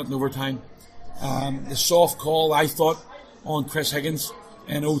chances to win it in overtime. The soft call, I thought, on Chris Higgins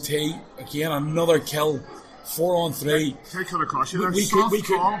in OT, again another kill, 4-on-3. Can I cut across you there? We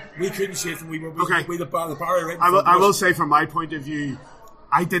couldn't see it from we the barrier right in front of us. I will say, from my point of view,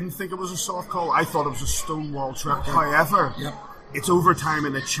 I didn't think it was a soft call. I thought it was a stonewall trip. However, it's overtime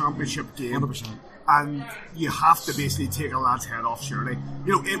in a championship game. 100%. And you have to basically take a lad's head off, surely.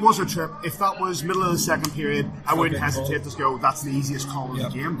 You know, it was a trip. If that was middle of the second period, I wouldn't hesitate to go, that's the easiest call in the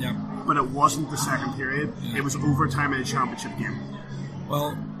game. Yep. But it wasn't the second period. It was overtime in a championship game.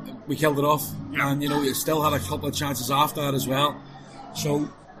 Well, we killed it off. And, you know, we still had a couple of chances after that as well. So,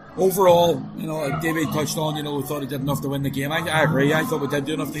 overall, you know, like David touched on, you know, we thought he did enough to win the game. I agree. I thought we did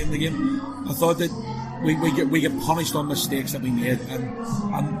do enough to win the game. I thought that we get punished on mistakes that we made.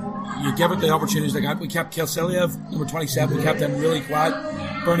 And you give it the opportunities they got. We kept Kilsiliev, number 27, we kept him really quiet.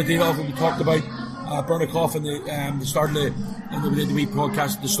 Bernadinov, we talked about Bernikov in the start of we did the wee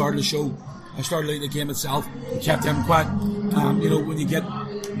podcast at the start of the show. I started the game itself. We kept him quiet. You know, when you get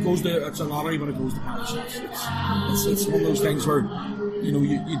it's a lottery when it goes to penalty shots. It's one of those things where, you know,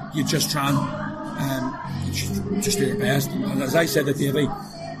 you just try and just do your best. And as I said to Davey,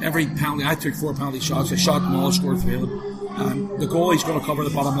 every penalty, I took 4 penalty shots. I shot them all, scored 3 of them. The goalie's going to cover the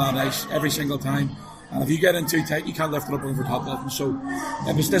bottom of that ice every single time. And if you get in too tight, you can't lift it up over top of them. So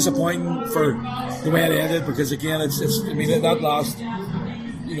it was disappointing for the way it ended, because again, I mean, that last,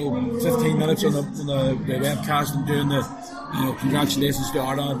 you know, 15 minutes on the webcast and doing the, you know, congratulations to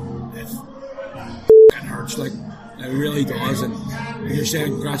Arlan, it hurts, like, it really does. And you're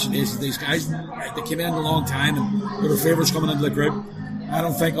saying congratulations to these guys. They came in a long time and there were favourites coming into the group. I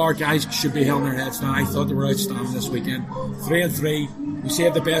don't think our guys should be held in their heads now. I thought they were outstanding this weekend. 3-3. We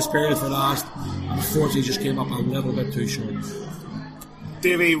saved the best period for last. Unfortunately, just came up a little bit too short.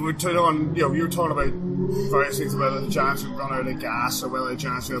 Davey, we're talking on, you know, you were talking about various things about the Giants would run out of gas or whether the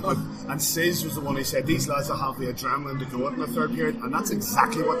Giants would, and Sis was the one who said these lads will have the adrenaline to go in the third period, and that's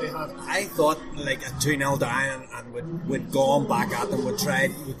exactly what they had. I thought like a 2-0 down and would go on back at them, would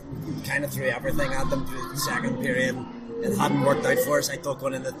kind of threw everything at them through the second period. It hadn't worked out for us. I thought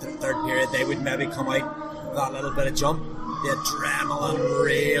going in the third period they would maybe come out that little bit of jump. The adrenaline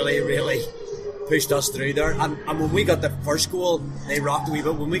really pushed us through there. And when we got the first goal, they rocked a wee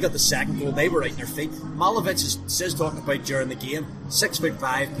bit. When we got the second goal, they were right in their feet. Malovic is talking about during the game,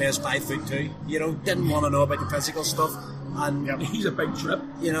 6'5", plays 5'2". You know, didn't want to know about the physical stuff. And he's a big trip.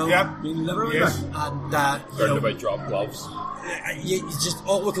 You know, I mean, literally. Yes. And learned about drop gloves. You just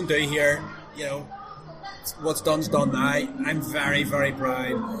all we can do here, you know. What's done's done now. I'm very, very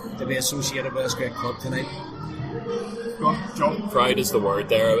proud to be associated with this great club tonight. Pride is the word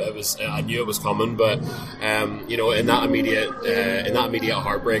there. I knew it was coming, but you know, in that immediate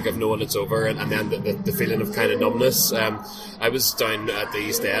heartbreak of knowing it's over, and then the feeling of kind of numbness. I was down at the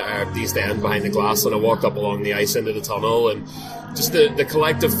east end behind the glass, and I walked up along the ice into the tunnel, and just the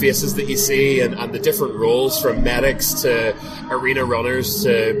collective faces that you see, and the different roles, from medics to arena runners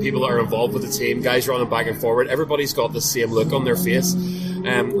to people that are involved with the team, guys running back and forward. Everybody's got the same look on their face.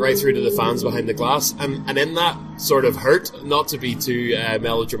 Right through to the fans behind the glass, and in that sort of hurt, not to be too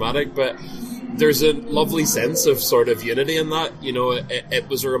melodramatic, but there's a lovely sense of sort of unity in that. You know, it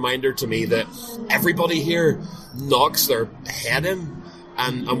was a reminder to me that everybody here knocks their head in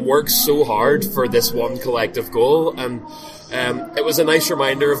and works so hard for this one collective goal, and it was a nice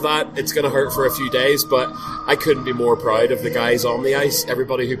reminder of that. It's going to hurt for a few days, but I couldn't be more proud of the guys on the ice,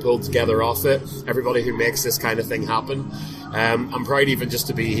 everybody who pulled together off it, everybody who makes this kind of thing happen. I'm proud even just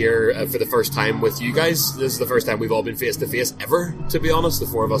to be here for the first time with you guys. This is the first time we've all been face to face ever, to be honest, the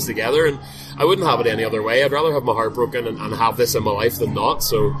 4 of us together, and I wouldn't have it any other way. I'd rather have my heart broken and have this in my life than not,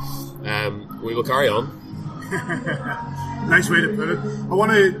 so we will carry on. Nice way to put it. I'm going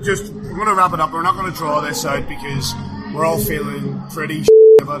to wrap it up. We're not going to draw this out because we're all feeling pretty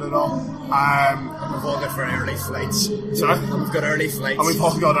about it all. We've all got very early flights. Sorry? We've got early flights. And we've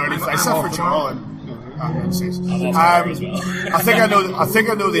all got early flights. Except for Joel. I think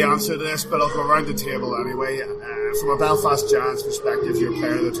I know the answer to this, but I'll go around the table anyway. From a Belfast Giants perspective, you're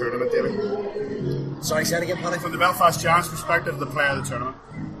player of the tournament, David. Sorry, say it again, Paddy. From the Belfast Giants perspective, the player of the tournament.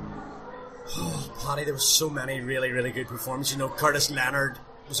 Oh, Paddy, there were so many really, really good performances. You know, Curtis Leonard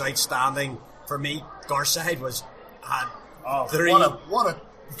was outstanding. For me, Garside had three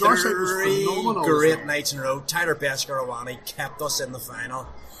great nights in a row. Tyler Bescarawani kept us in the final.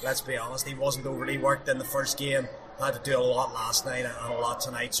 Let's be honest, he wasn't overly worked in the first game. Had to do a lot last night and a lot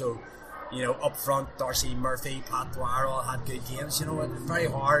tonight. So, you know, up front, Darcy Murphy, Pat Dwyer all had good games. You know, it's very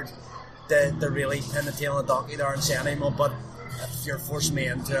hard to really pin the tail on the donkey there and say anything. But if you're forcing me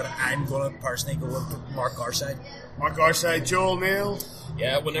into it, I'm going to personally go with Mark Garside. Mark Garside, Joel Neal.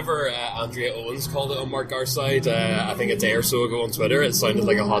 Yeah, whenever Andrea Owens called it on Mark Garside, I think a day or so ago on Twitter, it sounded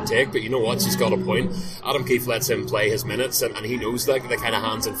like a hot take, but you know what, she's got a point. Adam Keefe lets him play his minutes, and he knows the kind of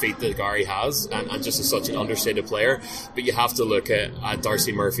hands and feet that Gary has, and just is such an understated player. But you have to look at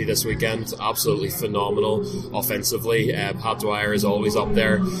Darcy Murphy this weekend. Absolutely phenomenal offensively. Pat Dwyer is always up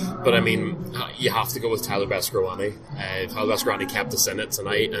there, but I mean, you have to go with Tyler Beskorowany. Tyler Beskorowany kept us in it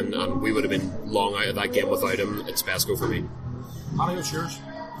tonight, and we would have been long out of that game without him. It's Besko for me. Matty, what's yours?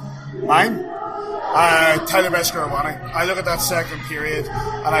 Mine? Tyler Beskorowany. I look at that second period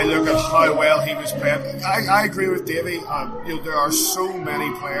and I look at how well he was playing. I agree with Davey. There are so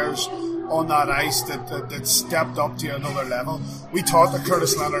many players on that ice that stepped up to another level. We talked to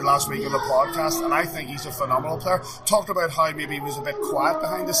Curtis Leonard last week on the podcast, and I think he's a phenomenal player. Talked about how maybe he was a bit quiet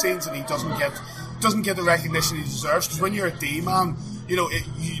behind the scenes and he doesn't get the recognition he deserves, because when you're a D-man, you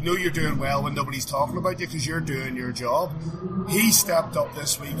know you're doing well when nobody's talking about you because you're doing your job. He stepped up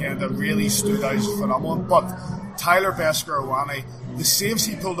this weekend and really stood out as a phenomenon. But Tyler Beskorowany, the saves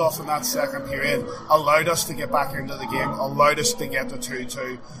he pulled off in that second period allowed us to get back into the game, allowed us to get the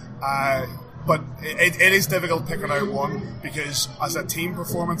 2-2. But it is difficult picking out one, because as a team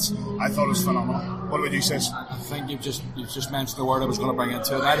performance, I thought it was phenomenal. What about you, Sis? I think you've just mentioned the word I was going to bring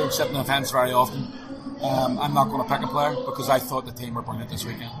into it. I don't sit in the fence very often. I'm not going to pick a player because I thought the team were brilliant this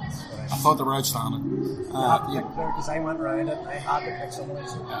weekend. I thought they were outstanding. Because I went around it, I had to pick somebody.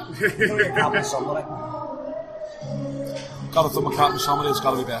 So you can't pick somebody. Got to throw my cap with somebody. It's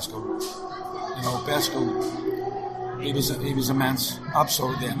got to be Besko. Besko, he was immense,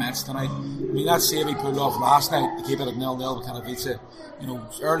 absolutely immense tonight. I mean, that save he pulled off last night to keep it at 0-0 with Kanavice,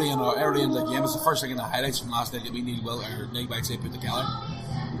 early in the game. It's the first thing in the highlights from last night that we Neil White say put together.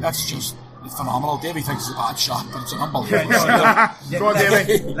 That's just phenomenal. Davey thinks it's a bad shot, but it's an unbelievable save. Go on,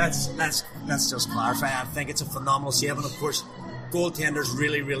 Davey. Let's just clarify. I think it's a phenomenal save, and of course, goaltenders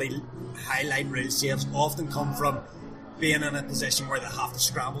really highlight rule saves often come from being in a position where they have to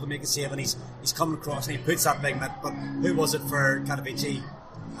scramble to make a save, and he's coming across and he puts that big mitt. But who was it for Kanavice?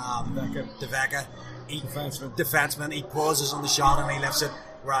 Deveka. Defenseman. He pauses on the shot and he lifts it,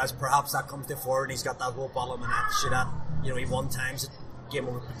 whereas perhaps that comes to forward and he's got that whole ball on the net to shoot at. He one times it, game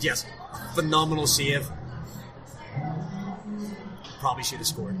over. But yes, phenomenal save. Probably should have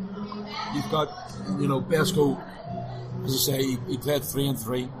scored. You've got, Besko, as I say, he played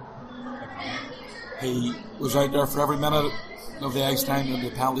 3-3. He was out there for every minute of the ice time and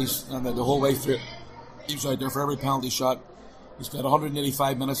the penalties, and the whole way through. He was out there for every penalty shot. He's got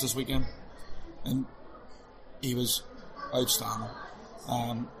 185 minutes this weekend, and he was outstanding.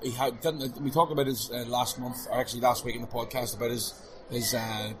 We talked about his last week in the podcast about his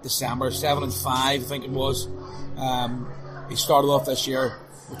December 7-5, I think it was. He started off this year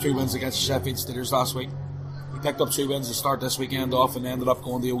with 2 wins against Sheffield Steelers last week. He picked up 2 wins to start this weekend off and ended up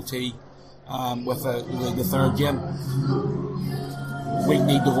going to OT with the third game. We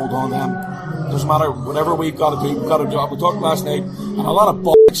need to hold on to him. Doesn't matter, whatever we've got to do, we've got to do it. We talked last night, and a lot of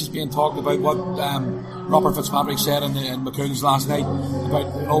bollocks is being talked about what Robert Fitzpatrick said in McCoon's last night about,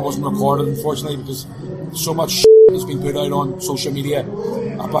 it wasn't recorded, unfortunately, because so much shit has been put out on social media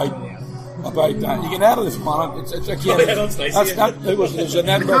about that. You can edit it if you want. It's again, it was an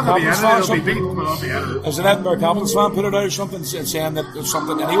Edinburgh Capitals fan. It was an Edinburgh Capitals fan put it out or something, saying that there's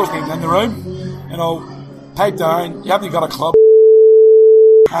something, and he wasn't even in the room. Pipe down. You haven't got a club.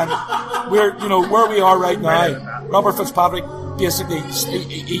 And we're, where we are right now, Robert Fitzpatrick basically,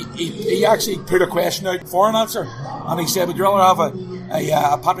 he actually put a question out for an answer, and he said, would you rather have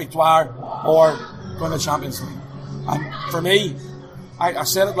a Patrick Dwyer or win the Champions League? And for me, I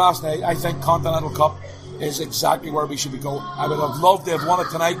said it last night, I think Continental Cup is exactly where we should be going. I would have loved to have won it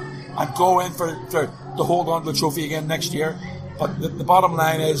tonight and go in to hold on to the trophy again next year. But the bottom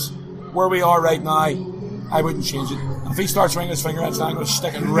line is, where we are right now, I wouldn't change it. And if he starts ringing his finger, I'm going to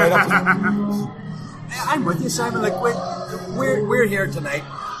stick it right up to him. I'm with you, Simon. Like we're here tonight,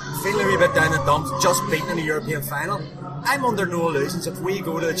 feeling a wee bit down the dumps, just beaten in the European final. I'm under no illusions if we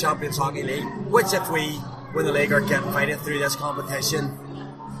go to the Champions Hockey League, which if we win the league or get invited through this competition,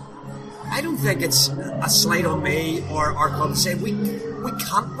 I don't think it's a slight on me or our club to say we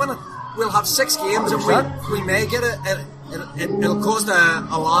can't win it. We'll have 6 games and we may get it. It'll cost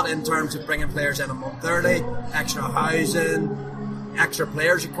a lot in terms of bringing players in a month early, extra housing, extra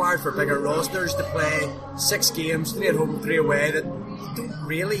players required for bigger rosters to play 6 games, 3 at home, 3 away, that you don't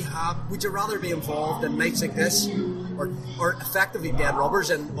really have. Would you rather be involved in nights like this or effectively dead rubbers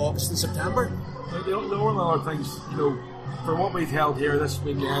in August and September? The one of the other things, for what we've held here this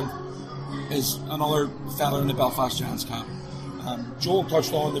weekend is another feather in the Belfast Giants cap. Joel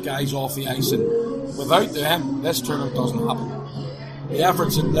touched on the guys off the ice, and without them, this tournament doesn't happen. The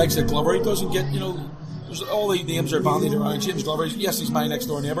efforts and legs of Glover, he doesn't get, there's all the names are bandied around. James Glover, yes, he's my next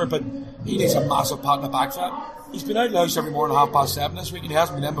door neighbour, but he needs a massive pat in the back for that. He's been out of the house every morning at 7:30 this week, and he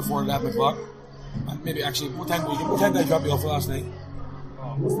hasn't been in before 11 o'clock. Maybe actually, what time did I drop you off last night?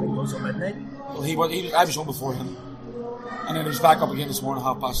 Was it midnight? Well, I was home before him, and then he was back up again this morning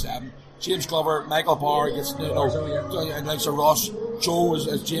at 7:30. James Glover, Michael Barr gets, and like Sir Ross, Joe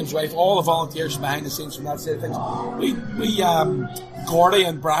as James' wife, all the volunteers behind the scenes from that side of things. We Gordy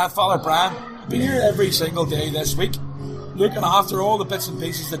and Father Brian, been here every single day this week, looking after all the bits and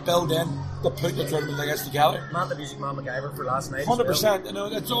pieces that build in to put the tournament like this together. Not the Music Man MacGyver for last night.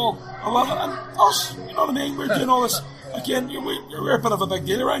 100%, it's all a lot of, and us, you know what I mean? We're doing all this again. We're a bit of a big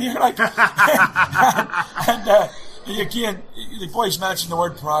deal around here, like, and again, the boys mentioned the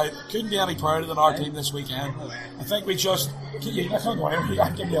word proud. Couldn't be any prouder than our team this weekend. I think we just, I can't go anywhere.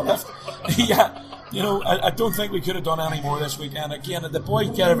 Give me a lift. I don't think we could have done any more this weekend. Again, the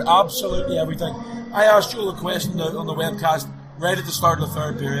boys get absolutely everything. I asked Joel a question on the webcast right at the start of the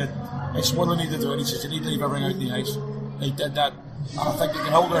third period. I said, what do we need to do? And he says, you need to leave everything out in the ice. They did that. And I think they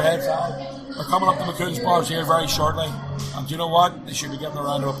can hold their heads high. They're coming up to McCoon's Bars here very shortly. And you know what? They should be given a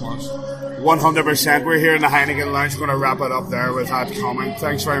round of applause. 100%. We're here in the Heineken Lounge. We're going to wrap it up there with that comment.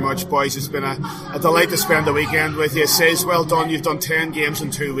 Thanks very much, boys. It's been a delight to spend the weekend with you. Says, well done. You've done 10 games in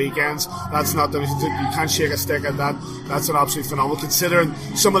 2 weekends. That's not, you can't shake a stick at that. That's an absolute phenomenal. Considering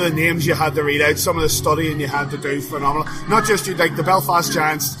some of the names you had to read out, some of the studying you had to do, phenomenal. Not just you, like the Belfast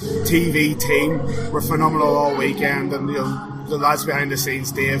Giants TV team were phenomenal all weekend, and the lads behind the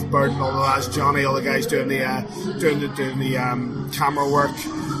scenes, Dave, Bird, and all the lads, Johnny, all the guys doing the camera work,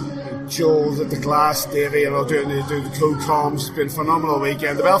 Joel at the glass, Davey, doing the code comms. It's been a phenomenal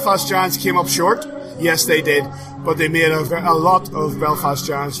weekend. The Belfast Giants came up short, yes they did, but they made a lot of Belfast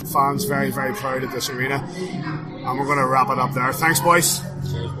Giants fans very, very proud at this arena, and we're going to wrap it up there. Thanks, boys.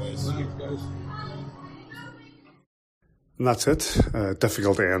 And that's it.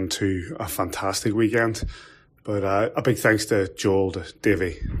 Difficult end to a fantastic weekend. But a big thanks to Joel, to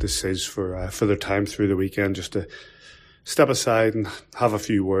Davey, to Sis for their time through the weekend, just to step aside and have a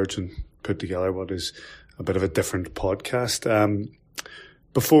few words and put together what is a bit of a different podcast.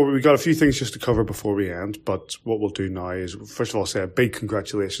 We got a few things just to cover before we end, but what we'll do now is, first of all, say a big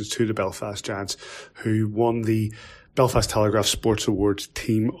congratulations to the Belfast Giants, who won the Belfast Telegraph Sports Awards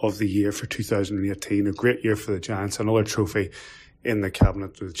Team of the Year for 2018. A great year for the Giants, another trophy in the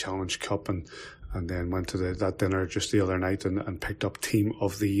cabinet with the Challenge Cup, and then went to that dinner just the other night and picked up Team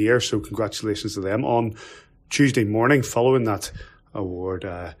of the Year. So congratulations to them. On Tuesday morning, following that award,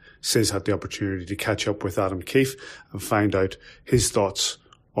 Sis had the opportunity to catch up with Adam Keefe and find out his thoughts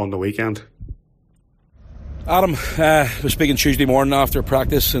on the weekend. Adam, we're speaking Tuesday morning after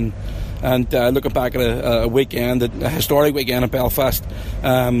practice and looking back at a weekend, a historic weekend at Belfast.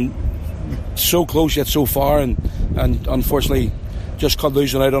 So close yet so far, and unfortunately just cut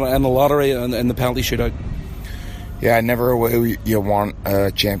losing out in the lottery and in the penalty shootout. Yeah, never a way you want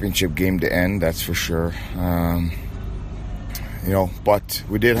a championship game to end, that's for sure. But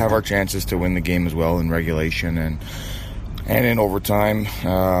we did have our chances to win the game as well in regulation and in overtime.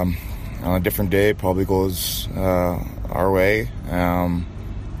 On a different day, it probably goes our way.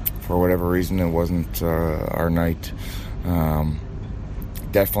 For whatever reason, it wasn't our night.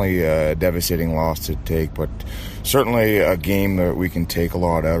 Definitely a devastating loss to take, but certainly a game that we can take a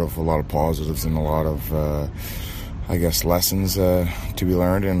lot out of, a lot of positives and a lot of, lessons to be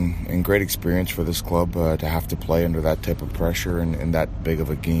learned, and great experience for this club to have to play under that type of pressure and that big of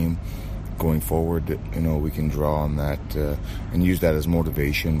a game going forward. We can draw on that and use that as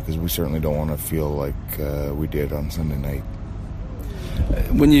motivation, because we certainly don't want to feel like we did on Sunday night.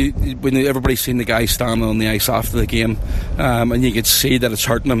 When everybody's seen the guy standing on the ice after the game, and you could see that it's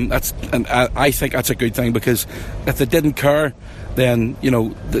hurting them, I think that's a good thing, because if they didn't care, then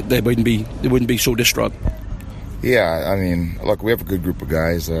they wouldn't be so distraught. Yeah, I mean, look, we have a good group of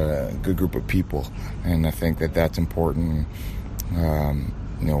guys, a good group of people, and I think that's important.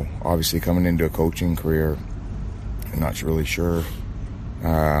 Obviously coming into a coaching career, I'm not really sure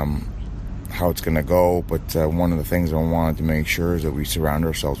how it's going to go, but one of the things I wanted to make sure is that we surround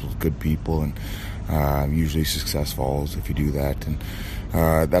ourselves with good people, and usually success follows if you do that, and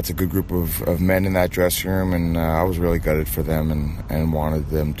that's a good group of men in that dressing room, and I was really gutted for them and wanted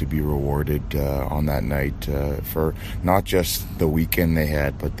them to be rewarded on that night for not just the weekend they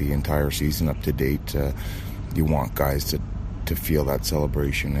had, but the entire season up to date. You want guys to feel that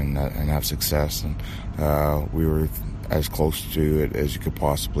celebration and have success, and we were as close to it as you could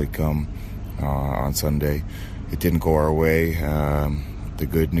possibly come on Sunday. it didn't go our way. The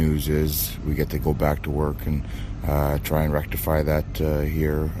good news is we get to go back to work and try and rectify that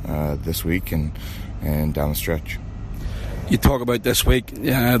here this week and down the stretch. You talk about this week,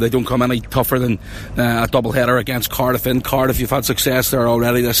 they don't come any tougher than a double-header against Cardiff. In Cardiff, you've had success there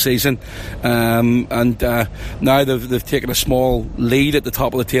already this season, and now they've taken a small lead at the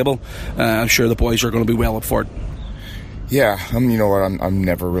top of the table. I'm sure the boys are going to be well up for it. Yeah, you know what, I'm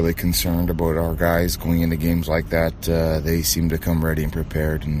never really concerned about our guys going into games like that. They seem to come ready and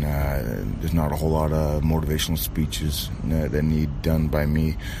prepared, and there's not a whole lot of motivational speeches that need done by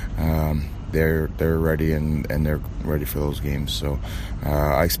me. They're ready and they're ready for those games. So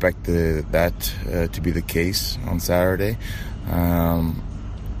I expect that to be the case on Saturday.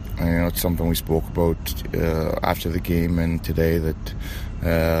 It's something we spoke about after the game and today, that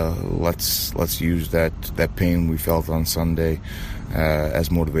let's use that pain we felt on Sunday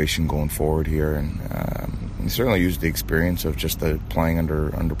as motivation going forward here, and certainly use the experience of just playing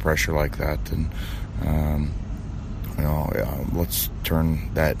under pressure like that, and let's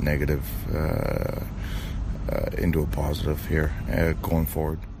turn that negative into a positive here going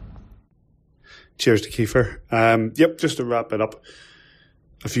forward. Cheers to Kiefer. Just to wrap it up,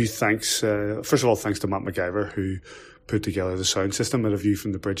 a few thanks. First of all, thanks to Matt McIver, who put together the sound system at A View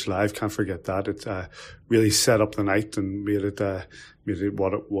from the Bridge Live. Can't forget that. It really set up the night and made it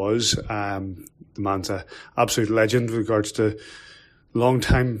what it was. The man's an absolute legend with regards to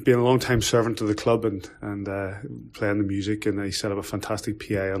being a long time servant to the club and playing the music, and he set up a fantastic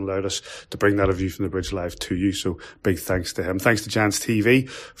PA and allowed us to bring that A View from the Bridge Live to you. So big thanks to him. Thanks to Giants TV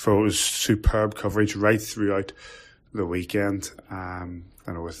for what was superb coverage right throughout the weekend.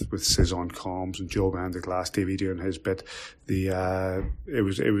 With Sis on comms and Joe behind the glass, Davey doing his bit. It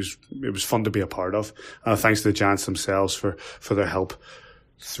was fun to be a part of. Thanks to the Giants themselves for their help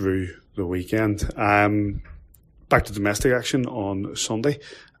through the weekend. Back to domestic action on Sunday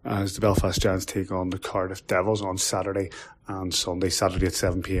as the Belfast Giants take on the Cardiff Devils on Saturday and Sunday. Saturday at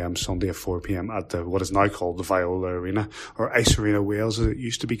 7 p.m, Sunday at 4 p.m. at what is now called the Viola Arena, or Ice Arena Wales as it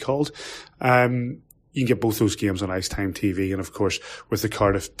used to be called. You can get both those games on Ice Time TV, and of course, with the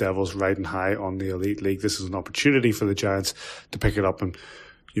Cardiff Devils riding high on the Elite League, this is an opportunity for the Giants to pick it up and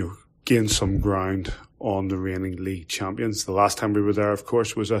gain some ground on the reigning league champions. The last time we were there, of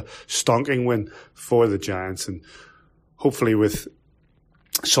course, was a stonking win for the Giants, and hopefully with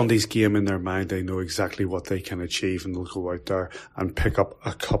Sunday's game in their mind, they know exactly what they can achieve, and they'll go out there and pick up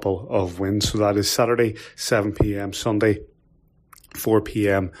a couple of wins. So that is Saturday, 7 p.m, Sunday, 4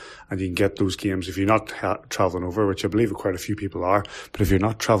 p.m, and you can get those games if you're not travelling over, which I believe quite a few people are, but if you're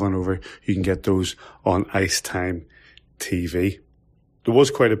not travelling over, you can get those on Ice Time TV. There was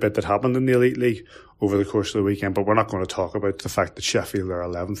quite a bit that happened in the Elite League over the course of the weekend, but we're not going to talk about the fact that Sheffield are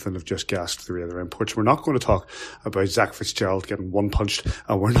 11th and have just gassed 3 other imports. We're not going to talk about Zach Fitzgerald getting one-punched,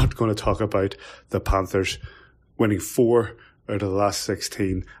 and we're not going to talk about the Panthers winning 4 out of the last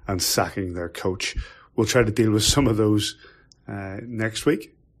 16 and sacking their coach. We'll try to deal with some of those next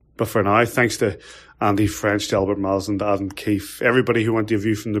week. But for now, thanks to Andy French, Albert Miles and Adam Keefe, everybody who went to A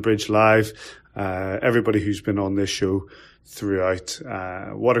View from the Bridge Live, everybody who's been on this show throughout.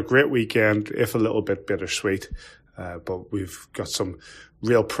 What a great weekend, if a little bit bittersweet. But we've got some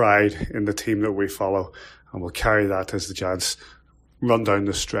real pride in the team that we follow, and we'll carry that as the Giants run down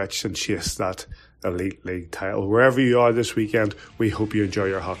the stretch and chase that Elite League title. Wherever you are this weekend, we hope you enjoy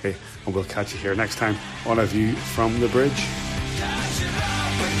your hockey, and we'll catch you here next time on A View from the Bridge.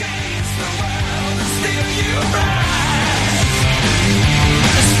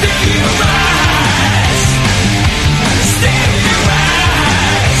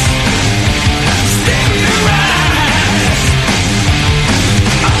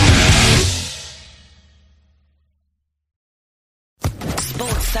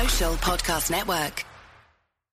 Sports Social Podcast Network.